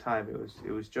majority of the time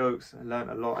it was jokes. I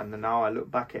learned a lot, and then now I look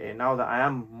back at it. Now that I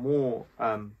am more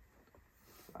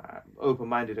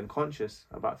open-minded and conscious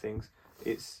about things,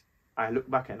 I look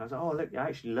back at it and I was like, oh, look, I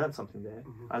actually learned something there.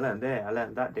 I learned there. I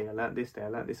learned that day. I learned this day. I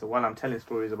learned this. So while I'm telling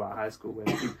stories about high school,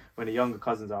 when the younger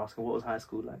cousins are asking what was high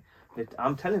school like,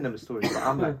 I'm telling them the stories, but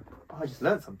I'm like, oh, I just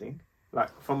learned something, like,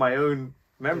 from my own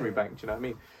memory bank. Do you know what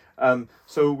I mean?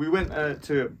 So we went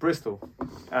to Bristol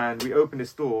and we opened a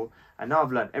store, and now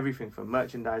I've learned everything from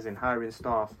merchandising, hiring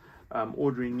staff,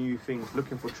 ordering new things,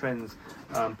 looking for trends,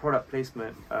 product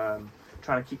placement,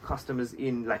 trying to keep customers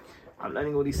in. Like, I'm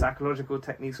learning all these psychological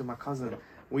techniques with my cousin.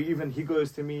 He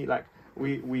goes to me, like,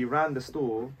 we ran the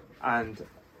store, and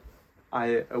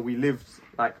we lived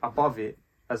like above it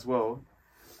as well.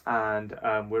 And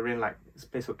we're in like this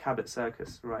place called Cabot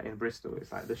Circus, right in Bristol.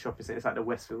 It's like the shopping centre. It's like the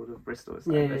Westfield of Bristol. It's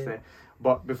like there.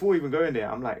 But before even going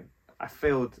there, I'm like, I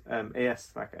failed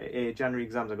AS, like January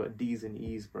exams. I got D's and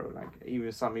E's, bro.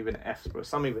 Like, some even F's, bro.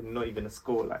 Some even not even a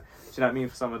score. Like, do you know what I mean?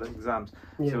 For some of the exams,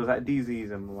 so it was like D's, E's,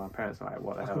 and my parents are like,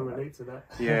 "What the hell?" I can relate to that.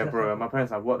 Yeah, bro. My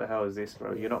parents are like, "What the hell is this,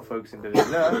 bro? You're not focusing to this."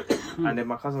 And then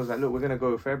my cousin was like, "Look, we're gonna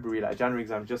go February. Like, January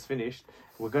exam just finished.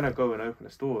 We're gonna go and open a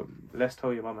store. Let's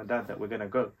tell your mum and dad that we're gonna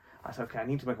go." I said, "Okay, I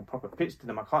need to make a proper pitch to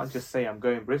them. I can't just say I'm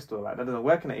going Bristol. Like, that doesn't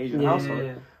work in an Asian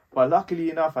household." But luckily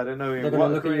enough, I don't know. They're going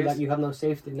to look at you like you have no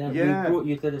safety net. We brought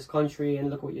you to this country and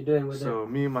look what you're doing with it. So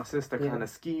me and my sister kind of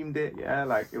schemed it.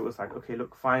 Like, it was like, okay,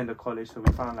 look, find a college. So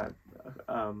we found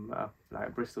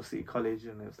like Bristol City College,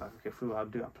 and it was like, okay, I'll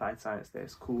do applied science there.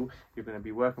 It's cool. You're going to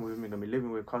be working with me. You're going to be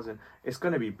living with a cousin. It's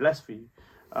going to be blessed for you.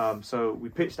 So we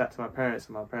pitched that to my parents,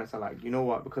 and my parents are like, you know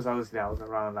what? Because obviously I was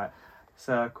around like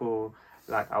circle.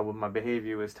 Like, my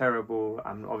behaviour was terrible.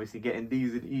 I'm obviously getting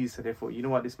D's and E's, so they thought, you know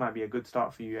what, this might be a good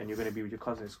start for you, and you're going to be with your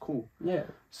cousin. It's cool.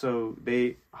 So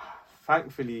they,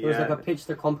 thankfully, it was like a pitch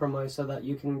to compromise so that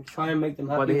you can try and make them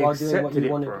happy while doing what you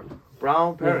want to do.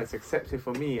 Brown parents accepted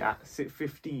for me at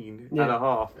 15 and a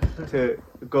half to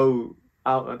go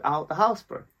out the house,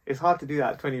 bro. It's hard to do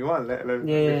that at 21, let alone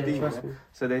 15.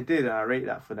 So they did, and I rate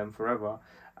that for them forever.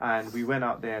 And we went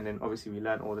out there, and then obviously we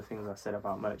learned all the things I said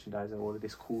about merchandising, all of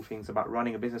these cool things about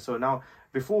running a business. So now,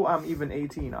 before I'm even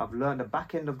 18, I've learned the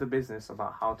back end of the business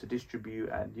about how to distribute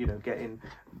and, you know, getting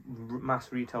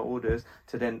mass retail orders,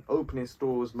 to then opening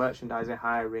stores, merchandising,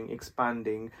 hiring,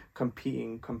 expanding,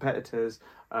 competing, competitors,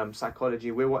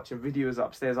 psychology. We're watching videos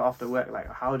upstairs after work, like,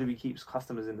 how do we keep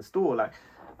customers in the store? Like,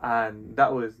 and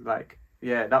that was like,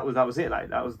 yeah, that was it. Like,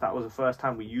 that was the first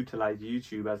time we utilized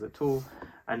YouTube as a tool.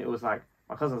 And it was like,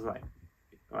 my cousin's like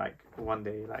one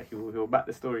day, like he'll back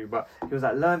the story, but he was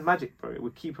like, learn magic, bro. It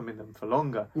would keep him in them for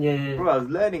longer. Yeah. Bro, I was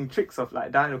learning tricks of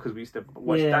like Dynamo, because we used to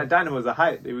watch. Dynamo was a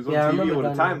hype. It was on TV all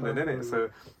the time then, innit? So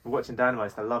watching Dynamo, I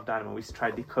used to love Dynamo. We used to try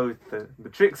to decode the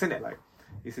tricks in it. Like,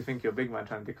 used to think you're a big man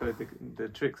trying to decode the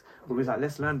tricks. But we was like,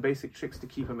 let's learn basic tricks to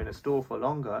keep them in a store for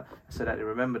longer, so that they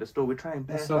remember the store. We're trying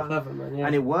That's so clever, man. Yeah.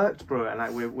 And it worked, bro. And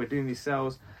like we're doing these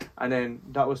sales, and then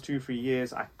that was 2-3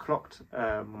 years. I clocked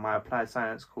my applied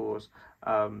science course,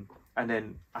 and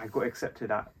then I got accepted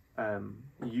at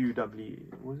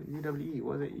UWE. Was it UWE?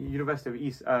 Was it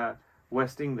University of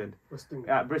West England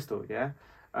at Bristol? Yeah.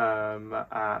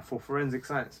 For forensic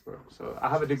science, bro. So I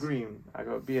have a degree. I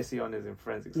got BSc honours in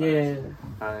forensic science.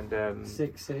 Yeah. And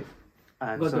sick.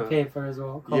 And got the paper as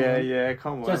well. Come on.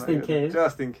 Come on. Just in case.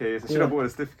 Just in case. I should have bought a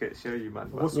certificate to show you,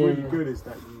 man. What's really good is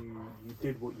that you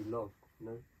did what you love. You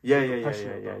know.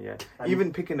 Yeah.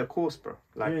 Even picking a course, bro.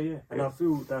 Like, And I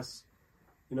feel that's,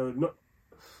 you know, not.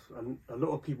 A lot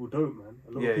of people don't, man.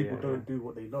 A lot of people don't do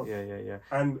what they love. Yeah.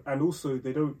 And also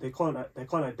they can't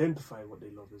identify what they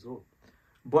love as well.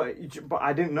 But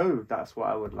I didn't know that's what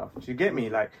I would love. Do you get me?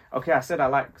 Like, okay, I said I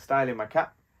like styling my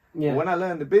cat. Yeah. But when I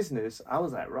learned the business, I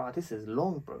was like, right, this is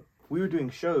long, bro. We were doing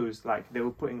shows, like, they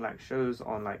were putting, like, shows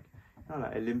on, like, you know,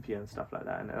 like Olympia and stuff like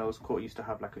that. And Earl's Court used to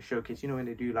have, like, a showcase. You know, when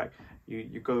they do, like,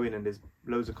 you go in and there's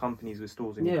loads of companies with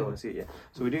stores and you go and see it.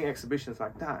 So we're doing exhibitions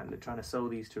like that, and they're trying to sell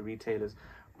these to retailers.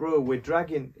 Bro, we're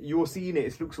dragging, you're seeing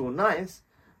it looks all nice,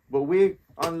 but we're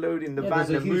unloading the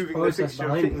van and moving the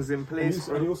fixture things in place.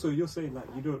 And also, you're saying like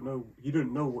you don't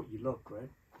know what you loved, right?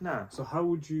 Nah. So how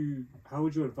would you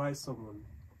advise someone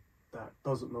that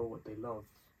doesn't know what they love?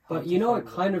 But you know, it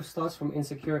kind of starts from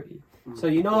insecurity. So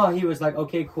you know how he was like,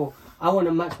 okay, cool, I want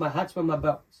to match my hats with my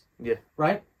belts. Yeah.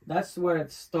 Right? That's where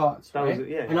it starts, right?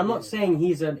 And I'm not saying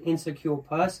he's an insecure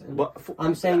person. But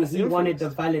I'm saying he wanted the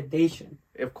validation.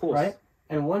 Of course. Right?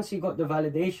 And once he got the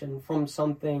validation from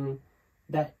something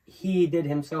that he did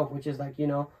himself, which is like, you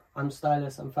know, I'm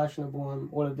stylish, I'm fashionable, I'm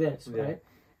all of this, right?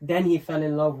 Then he fell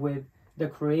in love with the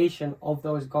creation of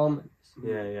those garments.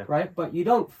 Yeah. Right? But you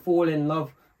don't fall in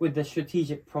love with the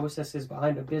strategic processes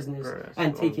behind a business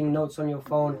and taking notes on your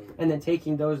phone and then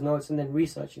taking those notes and then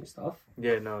researching stuff.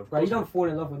 Yeah, no. Right? You don't fall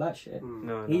in love with that shit.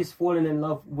 No. He's fallen in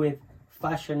love with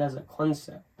fashion as a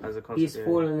concept. He's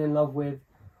fallen in love with,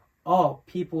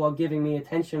 people are giving me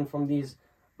attention from these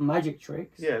magic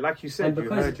tricks. Yeah, like you said, and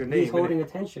because you heard your name. He's holding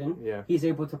attention, he's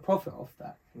able to profit off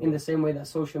that in the same way that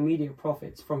social media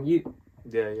profits from you.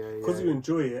 Yeah. Because you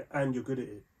enjoy it and you're good at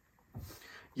it.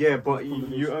 Yeah, but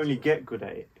you only get good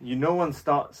at it. No one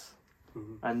starts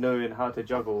and knowing how to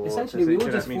juggle. Essentially, we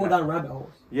all just fall down rabbit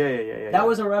holes. Yeah. That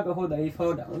was a rabbit hole that he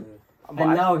fell down. Yeah.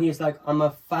 And now he's like, I'm a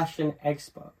fashion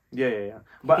expert. Yeah.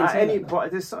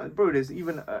 But there's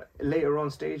even later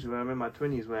on stage where I'm in my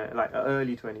 20s, where like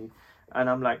early 20s, and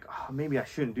I'm like, maybe I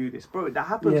shouldn't do this, bro. That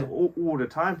happens all the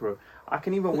time, bro. I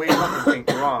can even wake up and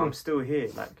think, I'm still here.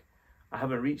 Like, I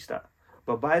haven't reached that.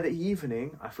 But by the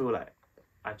evening, I feel like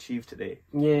I achieved today.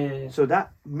 Yeah. So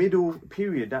that middle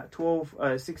period, that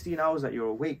 16 hours that you're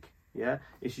awake,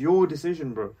 it's your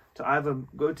decision, bro, to either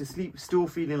go to sleep still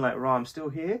feeling like, I'm still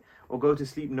here, or go to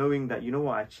sleep knowing that, you know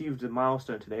what, I achieved a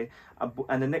milestone today,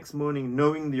 and the next morning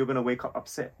knowing that you're going to wake up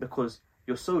upset because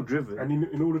you're so driven. And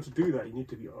in order to do that, you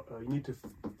need to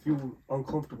feel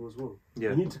uncomfortable as well.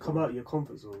 Yeah. You need to come out of your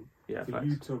comfort zone for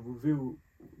you to reveal,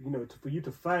 for you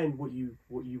to find what you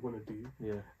want to do.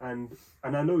 Yeah. And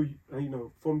I know,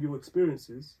 from your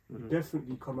experiences, you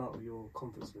definitely come out of your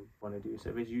comfort zone. Want to do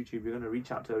so? If it's YouTube, you're going to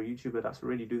reach out to a YouTuber that's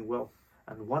really doing well.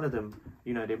 And one of them,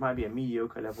 they might be a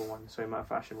mediocre level one. So in my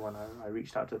fashion one, I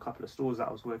reached out to a couple of stores that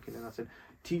I was working in. I said,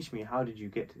 teach me, how did you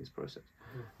get to this process?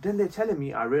 Then they're telling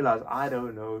me, I realized I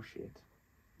don't know shit.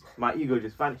 My ego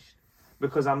just vanished.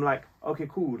 Because I'm like, okay,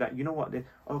 cool. Like, you know what?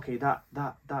 Okay, that.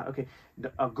 Okay,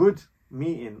 a good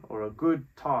meeting or a good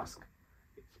task.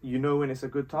 You know when it's a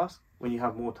good task? When you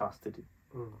have more tasks to do.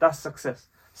 That's success.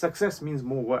 Success means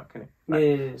more work, innit?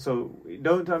 Like, So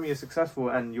don't tell me you're successful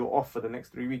and you're off for the next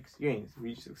 3 weeks. You ain't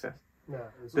reached success. Yeah,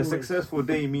 the successful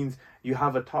day means you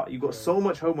have you got so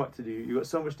much homework to do. You got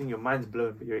so much thing. Your mind's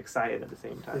blown, but you're excited at the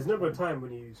same time. There's never a time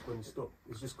when you stop.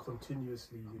 It's just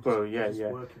continuously.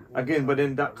 Working again, but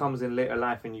then that comes in later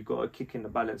life, and you got to kick in the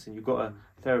balance, and you got to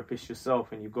therapist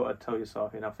yourself, and you got to tell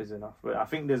yourself enough is enough. But I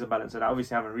think there's a balance, and I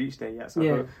obviously haven't reached there yet.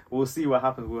 So we'll see what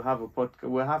happens. We'll have a podcast.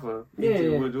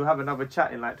 We'll have another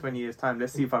chat in like 20 years time.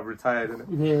 Let's see if I've retired.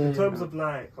 In terms of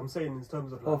like, I'm saying in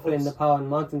terms of like, hopefully in the power and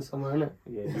mountain somewhere, innit?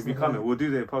 Yeah, you'll be coming. We'll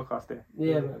do the podcast there.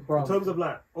 Yeah, bro. In terms of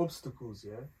like obstacles,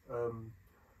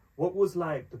 what was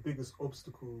like the biggest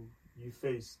obstacle you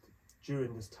faced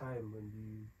during this time when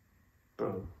you?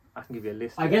 Bro, I can give you a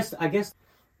list. I guess,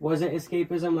 was it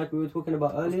escapism like we were talking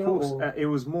about earlier? Of course, it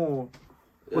was more.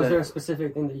 Was there a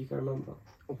specific thing that you can remember?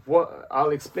 What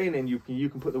I'll explain, and you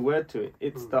can put the word to it.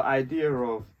 It's the idea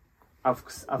of I've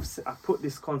put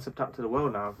this concept out to the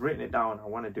world now. I've written it down. I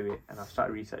want to do it, and I've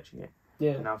started researching it.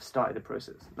 Yeah. And I've started the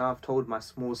process. Now I've told my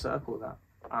small circle that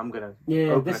I'm gonna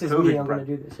open this a is clothing me. I'm brand.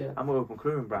 gonna do this. Yeah. I'm gonna open a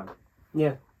clothing brand.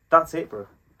 Yeah. That's it, bro.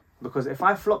 Because if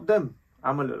I flop them,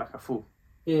 I'm gonna look like a fool.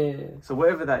 Yeah. So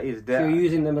whatever that is, So you're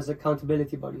using them as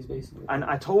accountability buddies, basically. And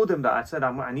I told them that I said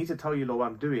I need to tell you what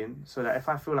I'm doing, so that if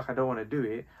I feel like I don't want to do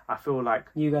it, I feel like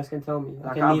you guys can tell me.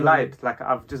 Like I've lied, like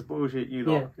I've just bullshit you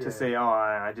lot to say, oh,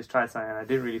 I just tried something and I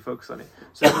didn't really focus on it.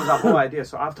 So it was that whole idea.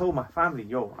 So I've told my family,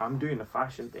 yo, I'm doing the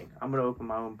fashion thing. I'm gonna open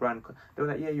my own brand. They were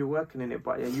like, yeah, you're working in it,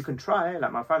 but yeah, you can try.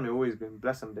 Like my family always been,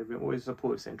 bless them, they've been always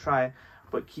supportive, saying try,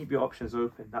 but keep your options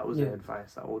open. That was their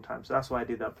advice at all times. So that's why I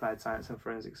did the applied science and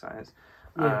forensic science.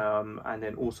 And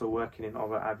then also working in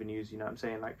other avenues, you know what I'm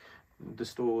saying, like the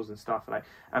stores and stuff, like,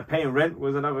 and paying rent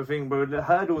was another thing. But the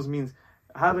hurdles means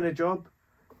having a job,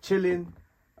 chilling.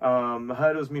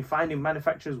 Hurdles mean finding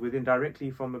manufacturers within directly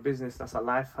from a business. That's a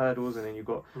life hurdles. And then you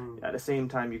got at the same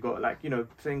time you got, like, you know,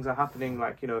 things are happening,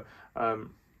 like, you know,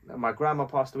 my grandma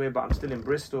passed away, but I'm still in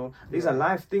Bristol. These are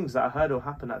life things that a hurdle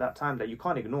happen at that time that you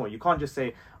can't ignore. You can't just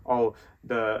say, oh,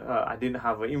 I didn't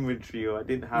have an inventory or I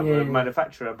didn't have a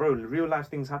manufacturer. Bro, real life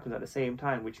things happen at the same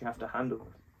time, which you have to handle.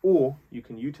 Or you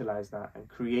can utilize that and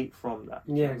create from that.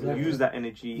 Yeah, exactly. Use that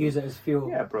energy. Use it as fuel.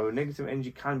 Yeah, bro. Negative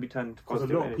energy can be turned into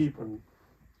positive energy. Because a lot of people,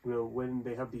 you know, when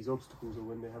they have these obstacles or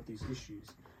when they have these issues,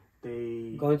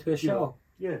 they go into a shell.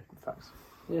 Facts.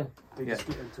 Yeah.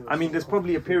 I mean, there's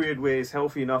probably a period where it's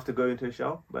healthy enough to go into a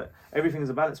shell, but everything's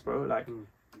a balance, bro. Like,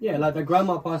 yeah, like the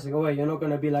grandma passing away, you're not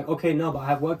gonna be like, okay, no, but I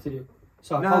have work to do,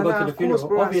 so I can't go to the funeral.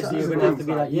 Bro, obviously, you're gonna have to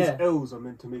be like, these L's are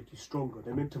meant to make you stronger.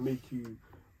 They're meant to make you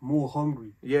more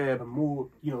hungry. Yeah. And more,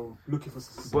 you know, looking for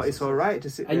success. But it's alright to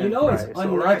sit there. And you know, it's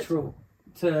unnatural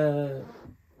to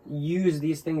use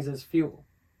these things as fuel.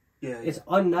 Yeah. It's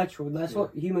unnatural. That's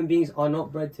what human beings are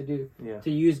not bred to do. Yeah.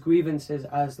 To use grievances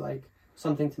as like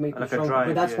something to make you stronger.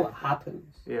 But that's what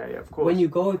happens. Yeah, of course. When you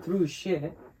go through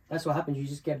shit, that's what happens. You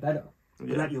just get better.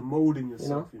 Yeah. Like you're molding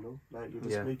yourself, you know? Like you're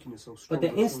just making yourself stronger.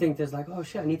 But the instinct is like, oh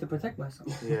shit, I need to protect myself.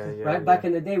 Right? Back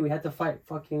in the day, we had to fight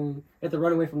we had to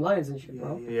run away from lions and shit,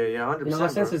 bro. 100%. You know, our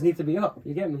senses need to be up.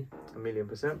 You get me?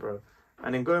 1,000,000%, bro.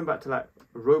 And then going back to like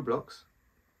Roblox,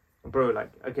 bro,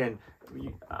 like again,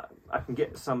 I can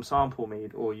get some sample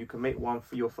made, or you can make one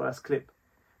for your first clip,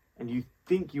 and you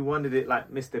think you wanted it like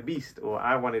Mr. Beast, or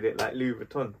I wanted it like Louis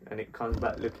Vuitton, and it comes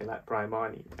back looking like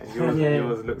Primani, and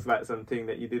yours looks like something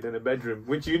that you did in a bedroom,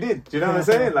 which you did. Do you know what I'm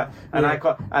saying? Like,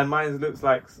 and mine looks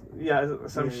like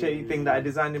some shitty thing that I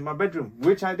designed in my bedroom,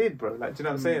 which I did, bro. Like, do you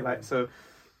know what I'm saying? Like, so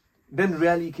then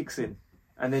reality kicks in,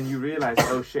 and then you realize,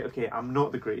 oh shit, okay, I'm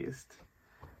not the greatest.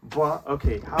 But,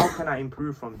 okay, how can I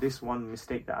improve from this one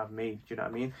mistake that I've made? Do you know what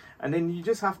I mean? And then you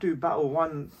just have to battle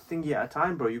one thingy at a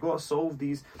time, bro. You got to solve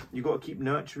these. You got to keep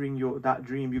nurturing that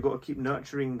dream. You got to keep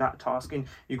nurturing that task. And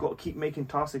you got to keep making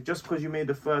tasks. Just because you made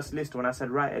the first list, when I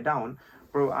said write it down,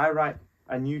 bro, I write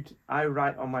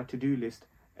on my to-do list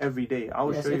every day.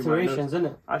 I'll show you iterations, isn't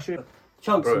it? I'll show you.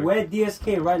 Chunks, wear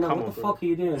DSK right now. What the fuck are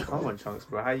you doing? Come on, Chunks,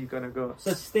 bro. How you gonna go?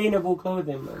 Sustainable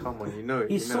clothing, man. Come on, you know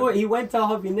it. He went to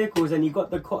Hobby Nichols and he got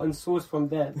the cotton source from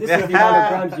there. This is the amount of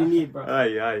grams you need, bro. Aye.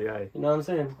 You know what I'm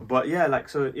saying? But yeah, like,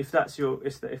 so if that's your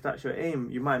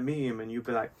aim, you might meet him and you'll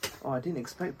be like, oh, I didn't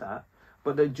expect that.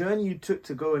 But the journey you took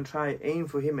to go and try aim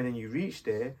for him and then you reached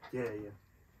there,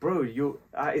 bro,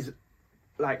 that is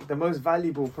like the most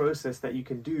valuable process that you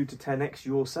can do to 10x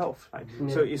yourself. Like,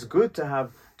 so it's good to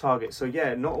have targets. So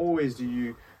yeah, not always do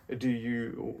you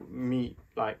meet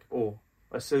like or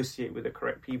associate with the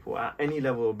correct people at any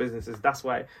level of businesses. That's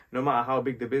why no matter how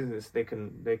big the business, they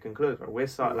can close. Right?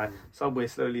 We're like Subway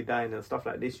slowly dying and stuff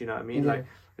like this. You know what I mean? Like,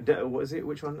 what is it?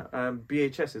 Which one?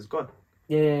 BHS is gone.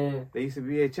 Yeah. They used to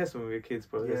be VHS when we were kids,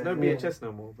 bro. There's no VHS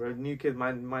no more, bro. New kids,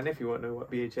 my nephew won't know what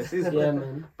VHS is. Yeah,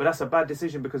 man. But that's a bad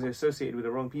decision because you're associated with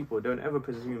the wrong people. Don't ever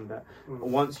presume that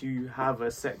once you have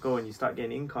a set goal and you start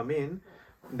getting income in,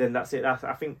 then that's it. I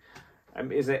think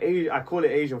I call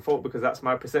it Asian fault because that's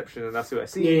my perception and that's what I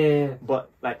see. Yeah. But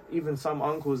like even some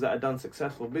uncles that have done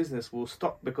successful business will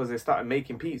stop because they started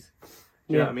making peas. Do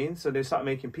you know what I mean? So they start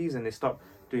making peas and they stop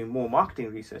doing more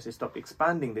marketing research. They stop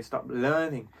expanding. They stop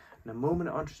learning. And the moment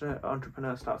an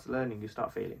entrepreneur starts learning, you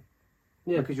start failing.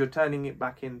 Yeah. Because you're turning it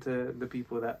back into the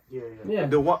people that... Yeah.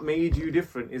 What made you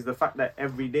different is the fact that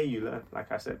every day you learn,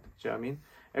 like I said. Do you know what I mean?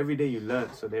 Every day you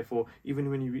learn. So therefore, even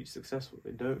when you reach successful,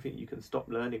 I don't think you can stop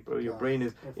learning, bro. Your brain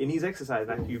it needs exercise.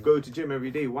 Like you go to gym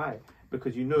every day. Why?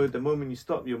 Because you know the moment you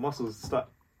stop, your muscles start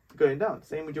going down.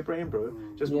 Same with your brain, bro.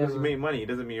 Just because you make money, it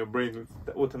doesn't mean your brain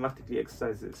automatically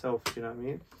exercises itself. Do you know what I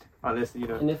mean? Unless, you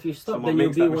know... And if you stop, then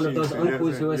you'll be one of those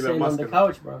uncles who are sitting on the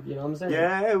couch, bro. You know what I'm saying?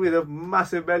 Yeah, with a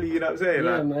massive belly, you know what I'm saying?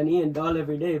 Yeah, like, man, eating dal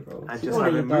every day, bro. And just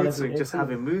having mood swings,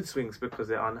 having mood swings because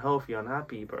they're unhealthy,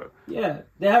 unhappy, bro. Yeah,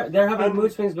 they're having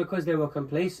mood swings because they were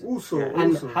complacent.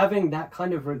 Also, having that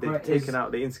kind of regret they've taken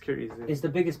out the insecurities. Is the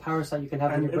biggest parasite you can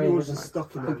have in your brain. Everyone's just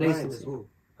stuck in their mind as well.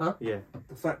 Huh? Yeah.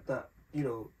 The fact that, you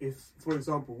know, if, for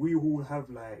example, we all have,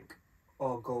 like,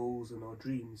 our goals and our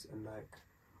dreams and, like,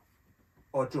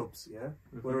 our jobs,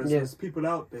 whereas there's people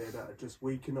out there that are just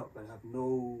waking up and have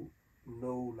no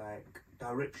like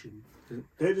direction.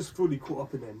 They're just fully caught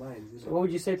up in their minds. So what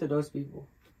would you say to those people?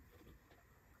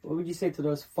 What would you say to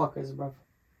those fuckers, bruv?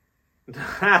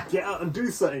 Get out and do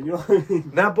something, you know what I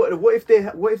mean? Nah, but what if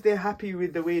they're happy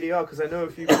with the way they are? Because I know a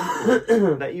few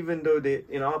people that even though they,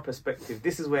 in our perspective,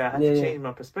 this is where I had to change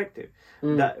my perspective.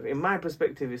 That in my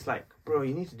perspective, it's like, bro,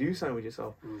 you need to do something with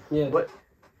yourself. Yeah. But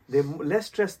they're less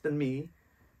stressed than me.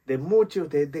 They're more chill.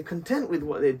 They're content with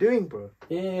what they're doing, bro.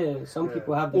 Yeah, some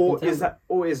people have the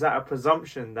is that a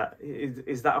presumption that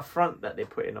is that a front that they're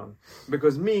putting on?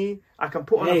 Because me, I can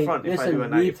put on a front if I do a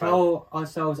 95. We tell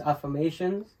ourselves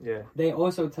affirmations. Yeah. They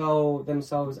also tell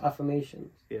themselves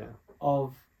affirmations. Yeah.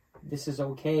 Of this is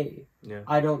okay. Yeah.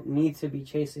 I don't need to be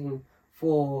chasing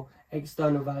for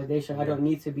external validation. I don't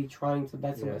need to be trying to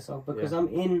better myself because I'm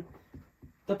in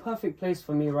the perfect place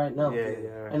for me right now. Yeah,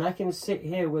 right. And I can sit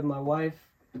here with my wife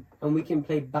and we can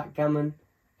play backgammon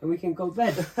and we can go to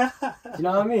bed. Do you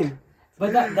know what I mean?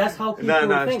 But that's how people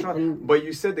think. But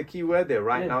you said the key word there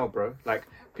now, bro. Like,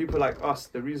 people like us,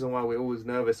 the reason why we're always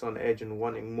nervous on edge and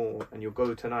wanting more, and you'll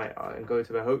go tonight and go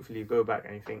to bed, hopefully you go back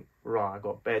and you think, I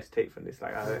got bear to take from this.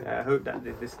 Like, I hope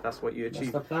that's what you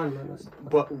achieve. That's the plan, man. That's the plan.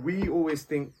 But we always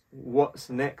think, what's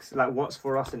next? Like, what's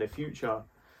for us in the future?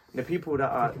 The people that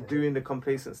are doing the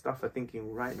complacent stuff are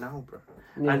thinking right now, bro.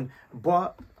 Yeah.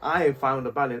 But I found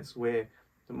a balance where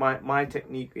my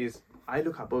technique is I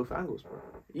look at both angles, bro.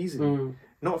 Easily.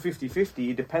 Not 50-50.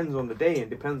 It depends on the day and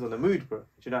depends on the mood, bro. Do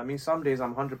you know what I mean? Some days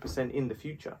I'm 100% in the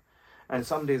future. And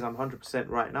some days I'm 100%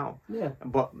 right now. Yeah.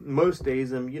 But most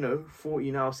days I'm,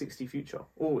 40 now, 60 future.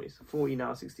 Always. 40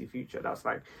 now, 60 future. That's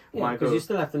like my goal. Because you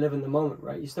still have to live in the moment,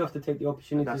 right? You still have to take the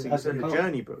opportunities. That's the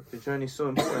journey, bro. The journey is so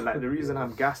important. Like, the reason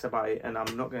I'm gassed about it and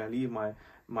I'm not going to leave my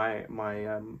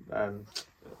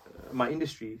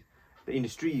industry, the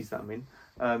industries that I'm in,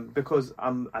 because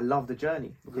I love the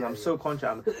journey. Because I'm so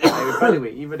conscious. I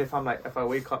evaluate. Even if I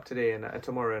wake up today and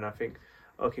tomorrow and I think,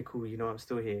 okay, cool, I'm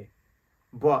still here.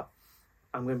 But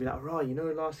I'm going to be like,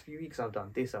 the last few weeks I've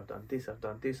done this, I've done this, I've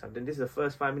done this, and then this is the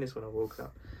first 5 minutes when I woke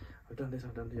up. I've done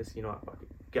this, you know what, fuck it.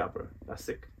 Get up, bro. That's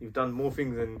sick. You've done more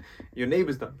things than your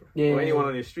neighbour's done, bro. Or anyone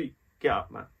on your street. Get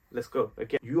up, man. Let's go.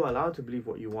 Again, you are allowed to believe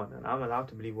what you want, and I'm allowed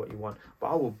to believe what you want. But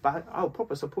I will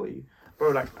proper support you. Bro,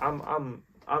 like,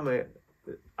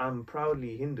 I'm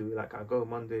proudly Hindu. Like, I go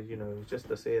Monday, just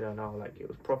to say that now, like, it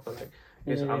was proper, like,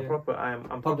 I'm proper.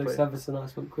 I'm public proper. Service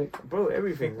announcement, quick, bro.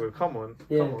 Everything, bro. Come on,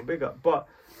 big up. But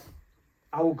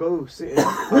I will go sit.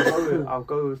 I'll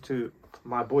go to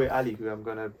my boy Ali, who I'm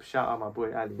gonna shout out. My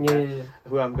boy Ali,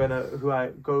 who I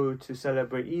go to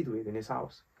celebrate Eid with in his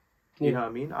house. You know what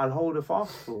I mean? I'll hold a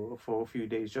fast for a few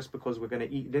days just because we're gonna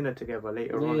eat dinner together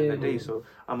later on in the day. So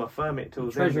I'm affirm it till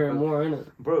then. Treasure it more, innit?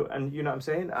 Bro, and you know what I'm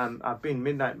saying? I've been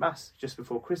midnight mass just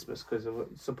before Christmas because of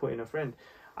supporting a friend.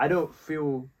 I don't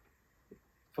feel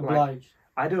obliged.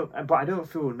 I don't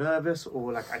feel nervous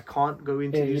or like I can't go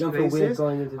into these places. Feel weird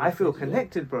going into I feel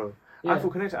connected, bro. I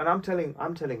feel connected, and I'm telling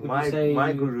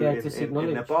my guru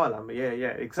in Nepal.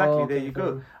 Exactly. There you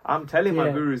go. I'm telling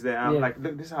my gurus there. I'm like,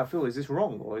 look, this is how I feel. Is this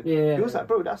wrong? Or he was like,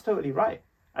 bro, that's totally right.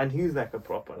 And he's like a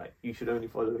proper, like, you should only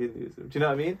follow Hinduism. Do you know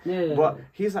what I mean? But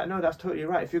he's like, no, that's totally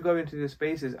right. If you go into these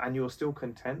spaces and you're still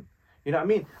content, You know what I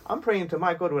mean? I'm praying to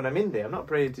my God when I'm in there. I'm not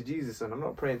praying to Jesus, and I'm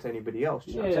not praying to anybody else.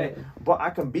 You know what I'm saying? But I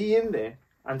can be in there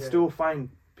and still find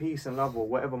peace and love, or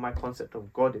whatever my concept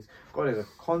of God is. God is a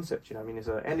concept, you know what I mean? It's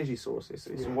an energy source. It's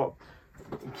what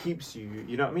keeps you,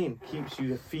 you know what I mean? Keeps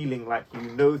you feeling like you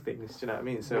know things, you know what I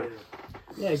mean? So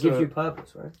it gives you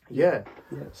purpose, right? Yeah.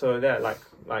 So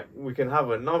like we can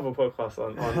have another podcast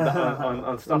on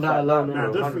stuff on that like alone. that.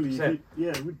 No, Bro, definitely. 100%.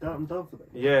 I'm down for that.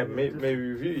 Yeah, maybe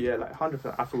review. Yeah, like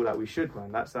 100%. I feel like we should,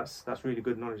 man. That's really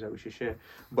good knowledge that we should share.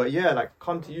 But yeah, like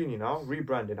come to uni now,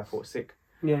 rebranded. I thought sick.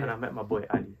 Yeah. And I met my boy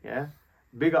Ali. Yeah,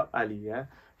 big up Ali. Yeah,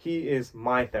 he is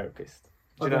my therapist.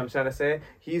 Do you know what I'm trying to say?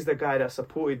 He's the guy that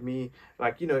supported me.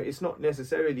 Like, you know, it's not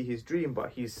necessarily his dream, but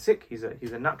he's sick. He's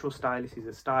a natural stylist. He's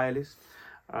a stylist.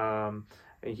 And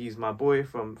he's my boy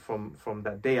from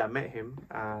that day I met him,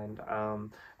 and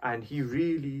he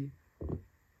really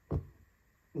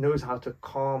knows how to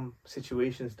calm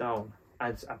situations down,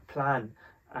 adds a plan,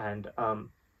 and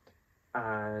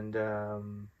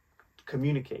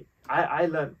communicate. I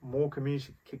learned more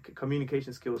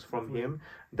communication skills from him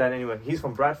than anyone. He's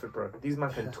from Bradford, bro. These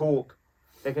men can talk.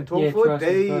 They can talk for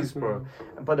days, bro.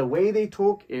 But the way they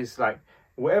talk is like,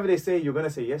 whatever they say, you're going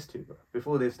to say yes to, bro,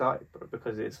 before they start it, bro,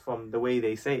 because it's from the way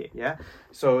they say it, yeah?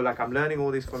 So, like, I'm learning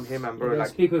all this from him, and, bro, like...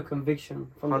 speak with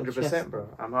conviction. 100%, bro.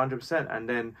 I'm 100%. And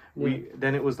then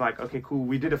then it was like, okay, cool.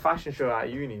 We did a fashion show at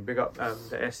uni, big up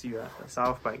the SU at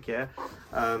South Bank, yeah?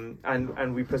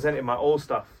 And we presented my old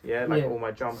stuff, yeah? Like, all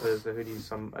my jumpers, the hoodies,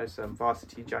 some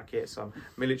varsity jackets, some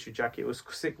military jacket. It was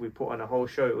sick. We put on a whole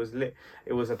show. It was lit.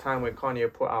 It was a time when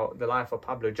Kanye put out The Life of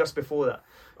Pablo, just before that.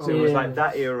 So it was like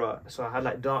that era. So I had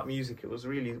like dark music. It was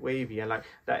really wavy, and like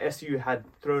that SU had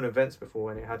thrown events before,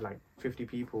 and it had like 50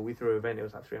 people. We threw an event. It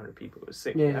was like 300 people. It was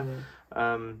sick. So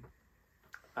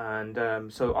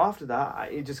after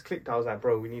that, it just clicked. I was like,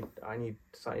 bro, I need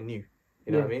something new.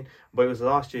 You know what I mean? But it was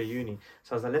last year uni,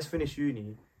 so I was like, let's finish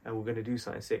uni, and we're gonna do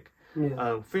something sick.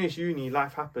 Finish uni,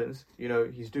 life happens. You know,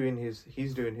 he's doing his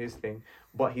thing,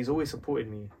 but he's always supported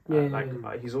me.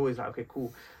 He's always like, okay,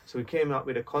 cool. So we came up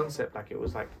with a concept. Like, it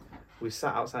was like we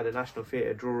sat outside the National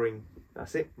Theatre drawing.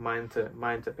 That's it, mind to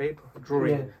paper,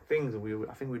 drawing things. And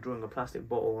I think we were drawing a plastic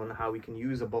bottle on how we can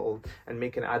use a bottle and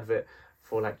make an advert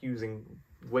for like using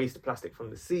waste plastic from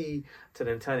the sea to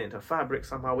then turn it into fabric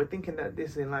somehow. We're thinking that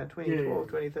this in like 2012,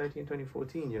 2013,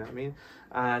 2014, you know what I mean?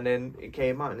 And then it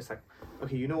came out, and it's like,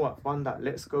 okay, you know what, fund that.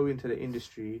 Let's go into the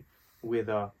industry with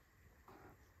a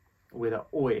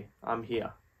oi, I'm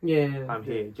here. I'm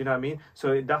here. Do you know what I mean?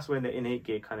 So that's when the innate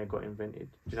gear kind of got invented.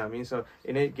 Do you know what I mean? So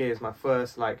innate gear is my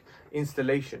first like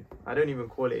installation. I don't even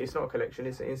call it. It's not a collection.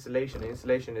 It's an installation. An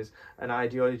installation is an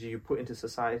ideology you put into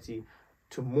society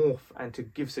to morph and to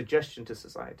give suggestion to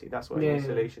society. That's what an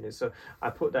installation is. So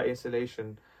I put that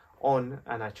installation on,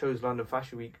 and I chose London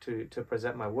Fashion Week to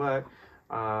present my work.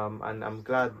 And I'm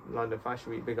glad London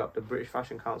Fashion Week, big up the British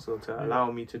Fashion Council, to allow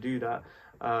me to do that.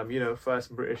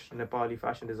 First British Nepali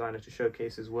fashion designer to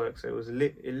showcase his work. So it was a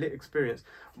lit experience.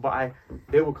 But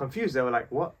they were confused. They were like,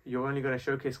 what? You're only going to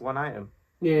showcase one item?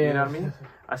 You know what I mean?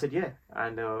 I said, yeah.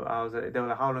 And they were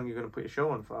like, how long are you going to put your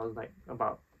show on for? I was like,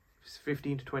 about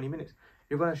 15 to 20 minutes.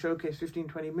 You're going to showcase 15,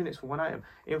 20 minutes for one item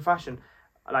in fashion.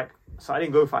 So I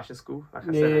didn't go fashion school. Like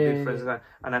I said, I did friends design,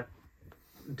 and I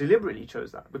deliberately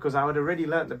chose that because I had already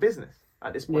learnt the business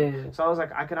at this point. So I was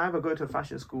like, I can either go to a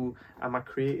fashion school and my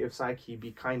creative psyche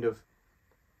be kind of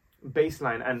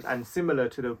baseline and similar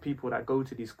to the people that go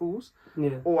to these schools,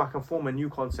 or I can form a new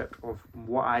concept of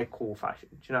what I call fashion.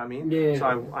 Do you know what I mean?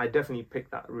 So I definitely picked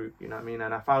that route, you know what I mean?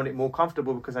 And I found it more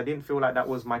comfortable because I didn't feel like that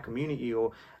was my community,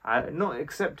 or not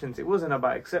acceptance. It wasn't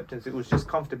about acceptance. It was just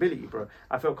comfortability, bro.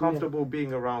 I felt comfortable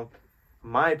being around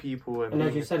my people, and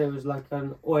as you said, it was like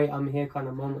an "Oi, I'm here" kind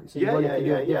of moment. So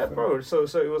bro. So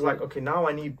it was like, okay, now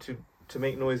I need to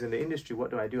make noise in the industry. What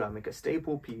do? I make a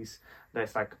staple piece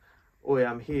that's like, "Oi,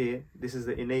 I'm here. This is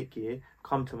the innate gear.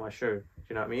 Come to my show." Do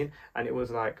you know what I mean? And it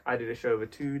was like, I did a show over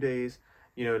 2 days.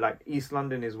 You know, like East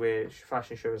London is where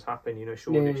fashion shows happen. You know,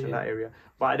 Shoreditch and that area.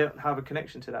 But I don't have a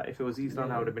connection to that. If it was East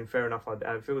London, I would have been fair enough.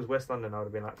 If it was West London, I would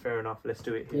have been like, fair enough. Let's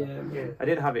do it here. I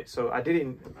didn't have it, so I did it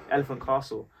in Elephant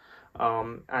Castle.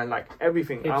 And like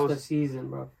everything, I was the season,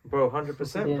 bro,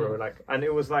 100%, bro. Like, and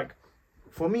it was like,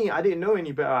 for me, I didn't know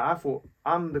any better. I thought,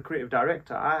 I'm the creative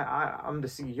director. I'm the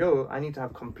CEO. I need to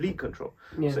have complete control.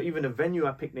 So even the venue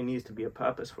I picked, there needs to be a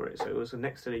purpose for it. So it was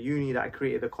next to the uni that I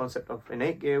created the concept of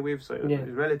innate gear with. So it was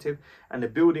relative. And the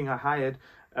building I hired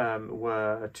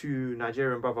were two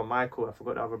Nigerian brother, Michael. I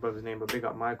forgot the other brother's name, but big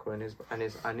up Michael and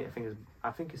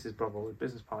I think it's his brother or his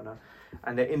business partner.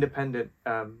 And they're independent.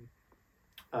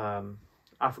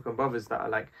 African brothers that are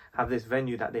like have this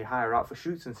venue that they hire out for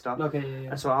shoots and stuff. Okay, yeah, yeah.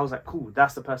 And so I was like, cool,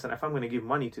 that's the person. If I'm going to give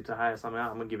money to hire something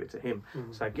out, I'm going to give it to him.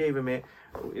 So I gave him it.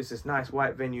 It's this nice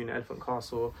white venue in Elephant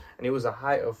Castle, and it was a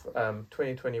height of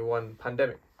 2021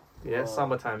 pandemic. Yeah,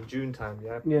 summertime, June time.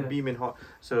 Yeah, beaming hot.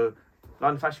 So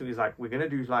London Fashion Week is like, we're going to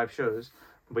do live shows,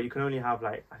 but you can only have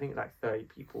like, I think like 30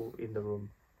 people in the room.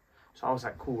 So I was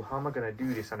like, cool, how am I going to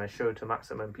do this and a show to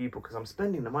maximum people? Because I'm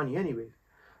spending the money anyway.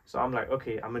 So I'm like,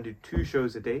 okay, I'm going to do 2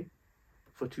 shows a day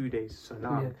for 2 days. So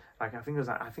now, like, I think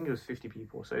it was 50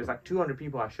 people. So it was like 200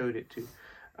 people I showed it to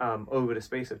over the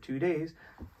space of 2 days.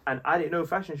 And I didn't know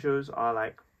fashion shows are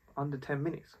like under 10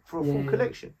 minutes for a full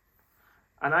collection.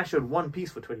 And I showed one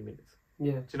piece for 20 minutes.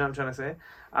 Yeah. Do you know what I'm trying to say?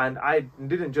 And I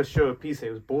didn't just show a piece, it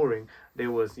was boring.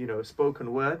 There was, you know,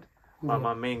 spoken word by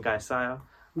my main guy, Saya.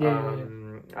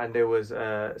 And there was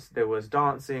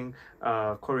dancing,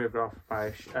 choreographed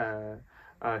by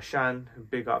Shan,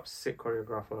 big up, sick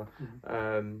choreographer.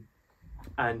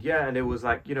 And it was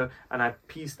like, you know, and I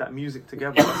pieced that music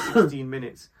together like 16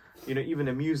 minutes. You know, even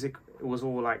the music was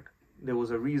all like, there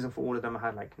was a reason for all of them. I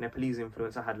had like Nepalese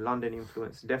influence, I had London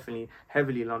influence, definitely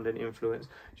heavily London influence.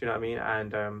 Do you know what I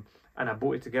mean? And I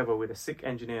brought it together with a sick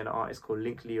engineer and artist called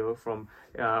Link Leo from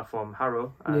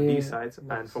Harrow and D-Sides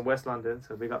and from West London.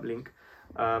 So big up Link.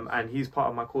 And he's part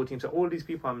of my core team. So all these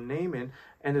people I'm naming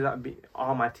ended up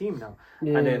are my team now.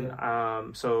 And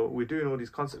then so we're doing all these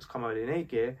concepts come out in 8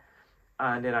 gear.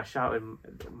 And then I shouted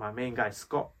my main guy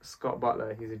Scott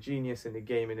Butler. He's a genius in the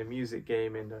game, in the music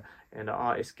game, in the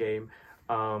artist game.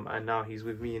 And now he's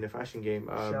with me in the fashion game.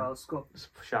 Shout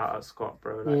out Scott,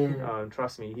 bro. Like,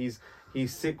 trust me,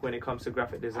 he's sick when it comes to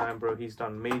graphic design, bro. He's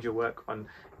done major work on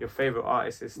your favorite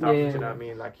artists' stuff. You know what I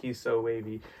mean? Like, he's so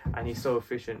wavy and he's so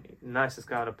efficient, nicest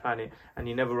guy on the planet, and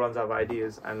he never runs out of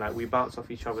ideas. And like, we bounce off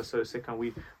each other so sick, and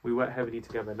we work heavily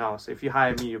together now. So if you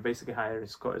hire me, you're basically hiring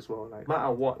Scott as well. Like, no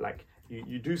matter what, like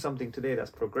you do something today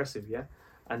that's progressive,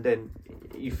 and then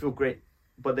you feel great,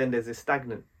 but then there's a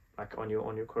stagnant. Like on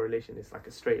your correlation, it's like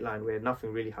a straight line where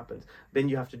nothing really happens. Then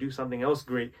you have to do something else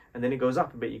great, and then it goes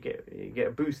up a bit. You get a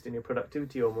boost in your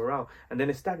productivity or morale, and then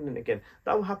it's stagnant again.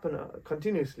 That will happen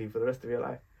continuously for the rest of your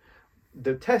life.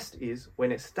 The test is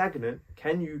when it's stagnant,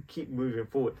 can you keep moving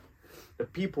forward? The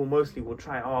people mostly will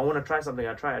try. Oh, I want to try something.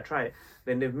 I try it.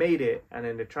 Then they've made it, and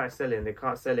then they try selling, and they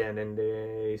can't sell it, and then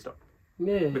they stop.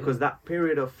 Because that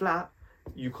period of flat,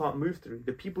 you can't move through.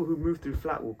 The people who move through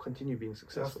flat will continue being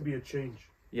successful. There has to be a change.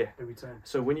 Every time.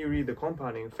 So when you read the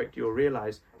compounding effect, you'll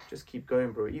realize just keep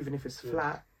going, bro. Even if it's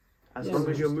flat, as long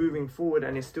as you're moving forward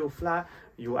and it's still flat,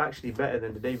 you're actually better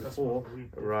than the day before.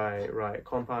 Right.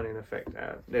 Compounding effect.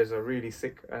 There's a really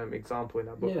sick example in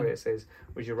that book where it says,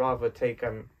 would you rather take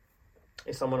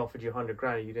if someone offered you 100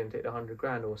 grand, you didn't take the 100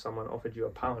 grand, or someone offered you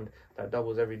 £1 that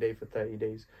doubles every day for 30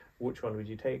 days, which one would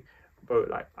you take? Bro,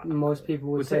 like most people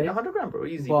would take 100 grand, bro,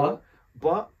 easy, bro.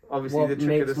 But obviously the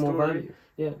trick of the story,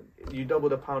 you double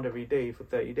the pound every day for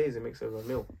 30 days, it makes over $1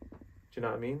 million. Do you know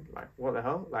what I mean? Like, what the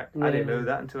hell? Like, I didn't know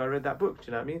that until I read that book. Do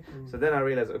you know what I mean? So then I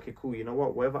realized, okay, cool, you know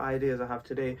what? Whatever ideas I have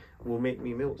today will make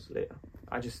me meals later.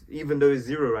 Even though it's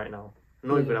zero right now,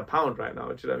 not even £1 right now,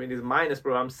 do you know what I mean? It's minus,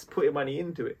 bro. I'm putting money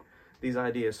into it. These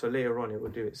ideas, so later on it will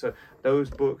do it. So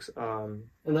those books, and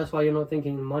that's why you're not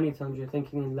thinking in money terms, you're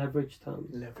thinking in leverage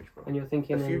terms. Bro. And you're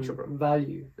thinking the future, in bro.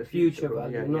 Value, the future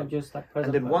value, not just like present.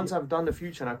 And then value. once I've done the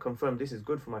future and I've confirmed this is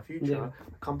good for my future, I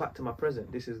come back to my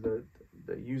present. This is the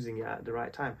using it at the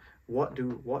right time. What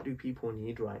do people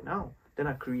need right now? Then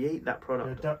I create that product.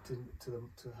 You're adapting to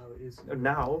how it is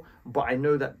now, but I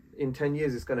know that in 10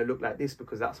 years it's going to look like this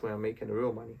because that's where I'm making the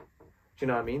real money. Do you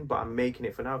know what I mean? But I'm making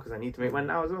it for now because I need to make money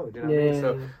now as well. Do you know what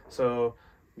I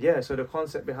mean? So the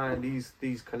concept behind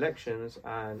these collections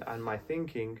and my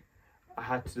thinking, I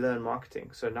had to learn marketing.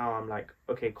 So now I'm like,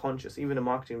 okay, conscious. Even the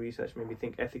marketing research made me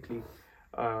think ethically.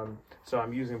 So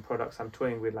I'm using products. I'm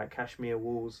toying with like cashmere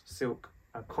wools, silk,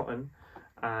 cotton,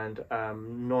 and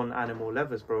non-animal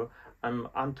leathers, bro.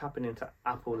 I'm tapping into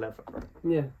apple leather, bro.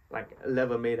 Like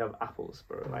leather made of apples,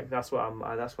 bro. Like that's what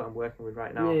I'm working with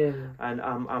right now. And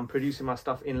I'm producing my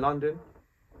stuff in London.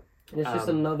 And it's just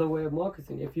another way of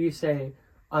marketing. If you say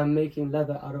I'm making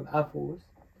leather out of apples,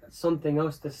 that's something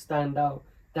else to stand out.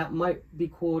 That might be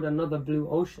called another blue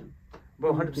ocean.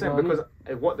 Well, 100%. You know because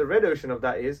what the red ocean of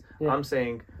that is, I'm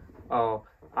saying, oh,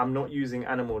 I'm not using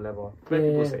animal leather. Many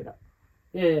people say that.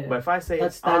 But if I say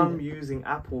I'm using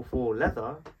apple for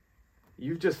leather,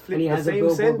 you've just flipped the same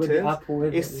sentence.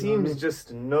 It seems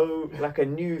just like a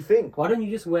new thing. Why don't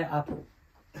you just wear apple?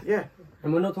 Yeah.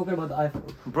 And we're not talking about the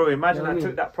iPhone. Bro, imagine You know what I I took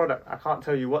mean? that product. I can't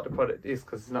tell you what the product is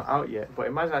because it's not out yet. But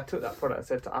imagine I took that product and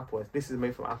said to Apple, "This is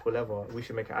made from Apple leather. We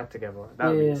should make an ad together." That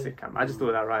would be a sick camp. I just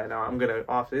thought that right now. I'm gonna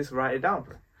after this write it down,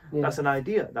 bro. Yeah. That's an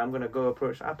idea that I'm gonna go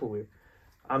approach Apple with.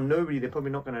 I'm nobody. They're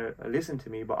probably not gonna listen to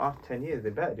me. But after 10 years, they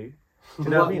better do. Do you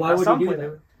know what I mean? Why At would some he do point,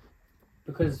 that?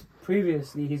 Because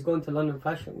previously he's gone to London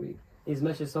Fashion Week. He's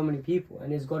messaged so many people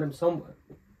and he's got him somewhere.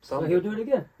 So he'll do it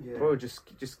again. Yeah. Bro,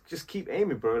 just keep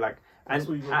aiming, bro. Like, That's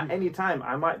what and you gotta at do. any time,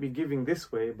 I might be giving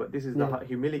this way, but this is the Yeah.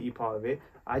 humility part of it.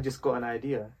 I just got an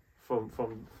idea from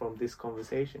this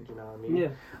conversation. Do you know what I mean? Yeah.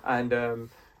 And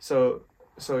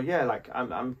so yeah, like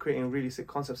I'm creating really sick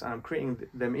concepts, and I'm creating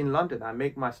them in London. I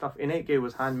make my stuff. In 8K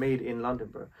was handmade in London,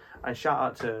 bro. And shout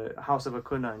out to House of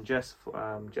Akuna and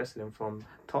Jesselyn from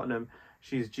Tottenham.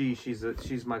 She's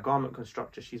she's my garment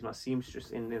constructor. She's my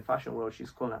seamstress in the fashion world. She's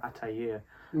called an atelier,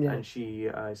 and she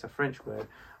is a French word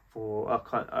for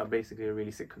basically a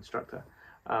really sick constructor,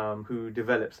 who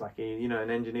develops like an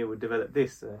engineer would develop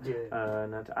this,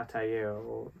 an atelier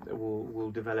or will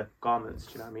develop garments.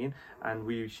 Do you know what I mean?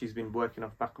 And she's been working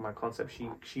off back of my concept.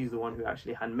 She's the one who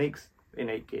actually hand makes in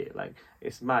 8K. Like,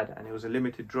 it's mad, and it was a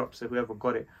limited drop. So whoever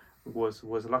got it was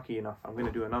lucky enough. I'm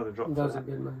gonna do another drop. Those are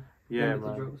good, man. Yeah, Limited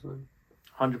man. drops, man.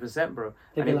 100%, bro.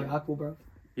 Take it And like Apple, bro.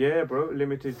 yeah, bro.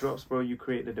 Limited drops, bro. You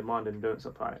create the demand and don't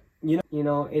supply it. You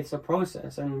know, it's a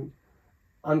process, and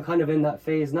I'm kind of in that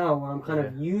phase now where I'm kind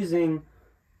of using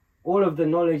all of the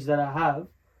knowledge that I have.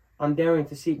 I'm daring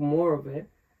to seek more of it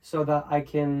so that I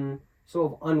can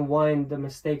sort of unwind the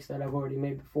mistakes that I've already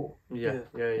made before. Yeah.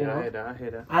 You know? I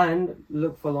hear that. And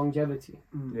look for longevity.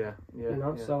 Yeah. You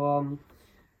know, so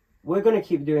we're gonna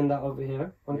keep doing that over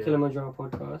here on Kilimanjaro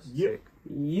Podcast. Yeah.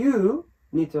 You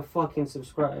need to fucking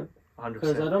subscribe, 100%.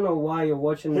 because I don't know why you're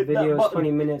watching the Hit that videos button.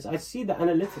 20 minutes. I see the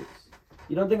analytics.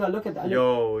 You don't think I look at the analytics?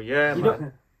 Yo, yeah, You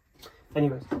man.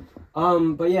 Anyways,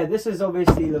 but yeah, this is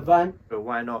obviously Levan. But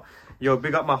why not? Yo,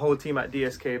 big up my whole team at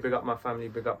DSK. Big up my family.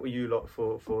 Big up you lot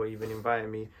for even inviting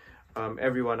me.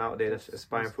 Everyone out there that's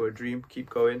aspiring for a dream, keep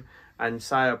going. And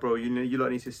Saya, bro, you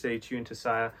lot need to stay tuned to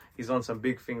Saya. He's on some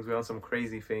big things. We're on some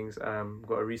crazy things.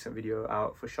 Got a recent video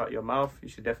out for Shut Your Mouth. You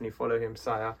should definitely follow him,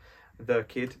 Saya, the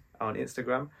kid, on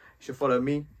Instagram. You should follow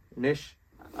me, Nish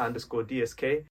 _DSK.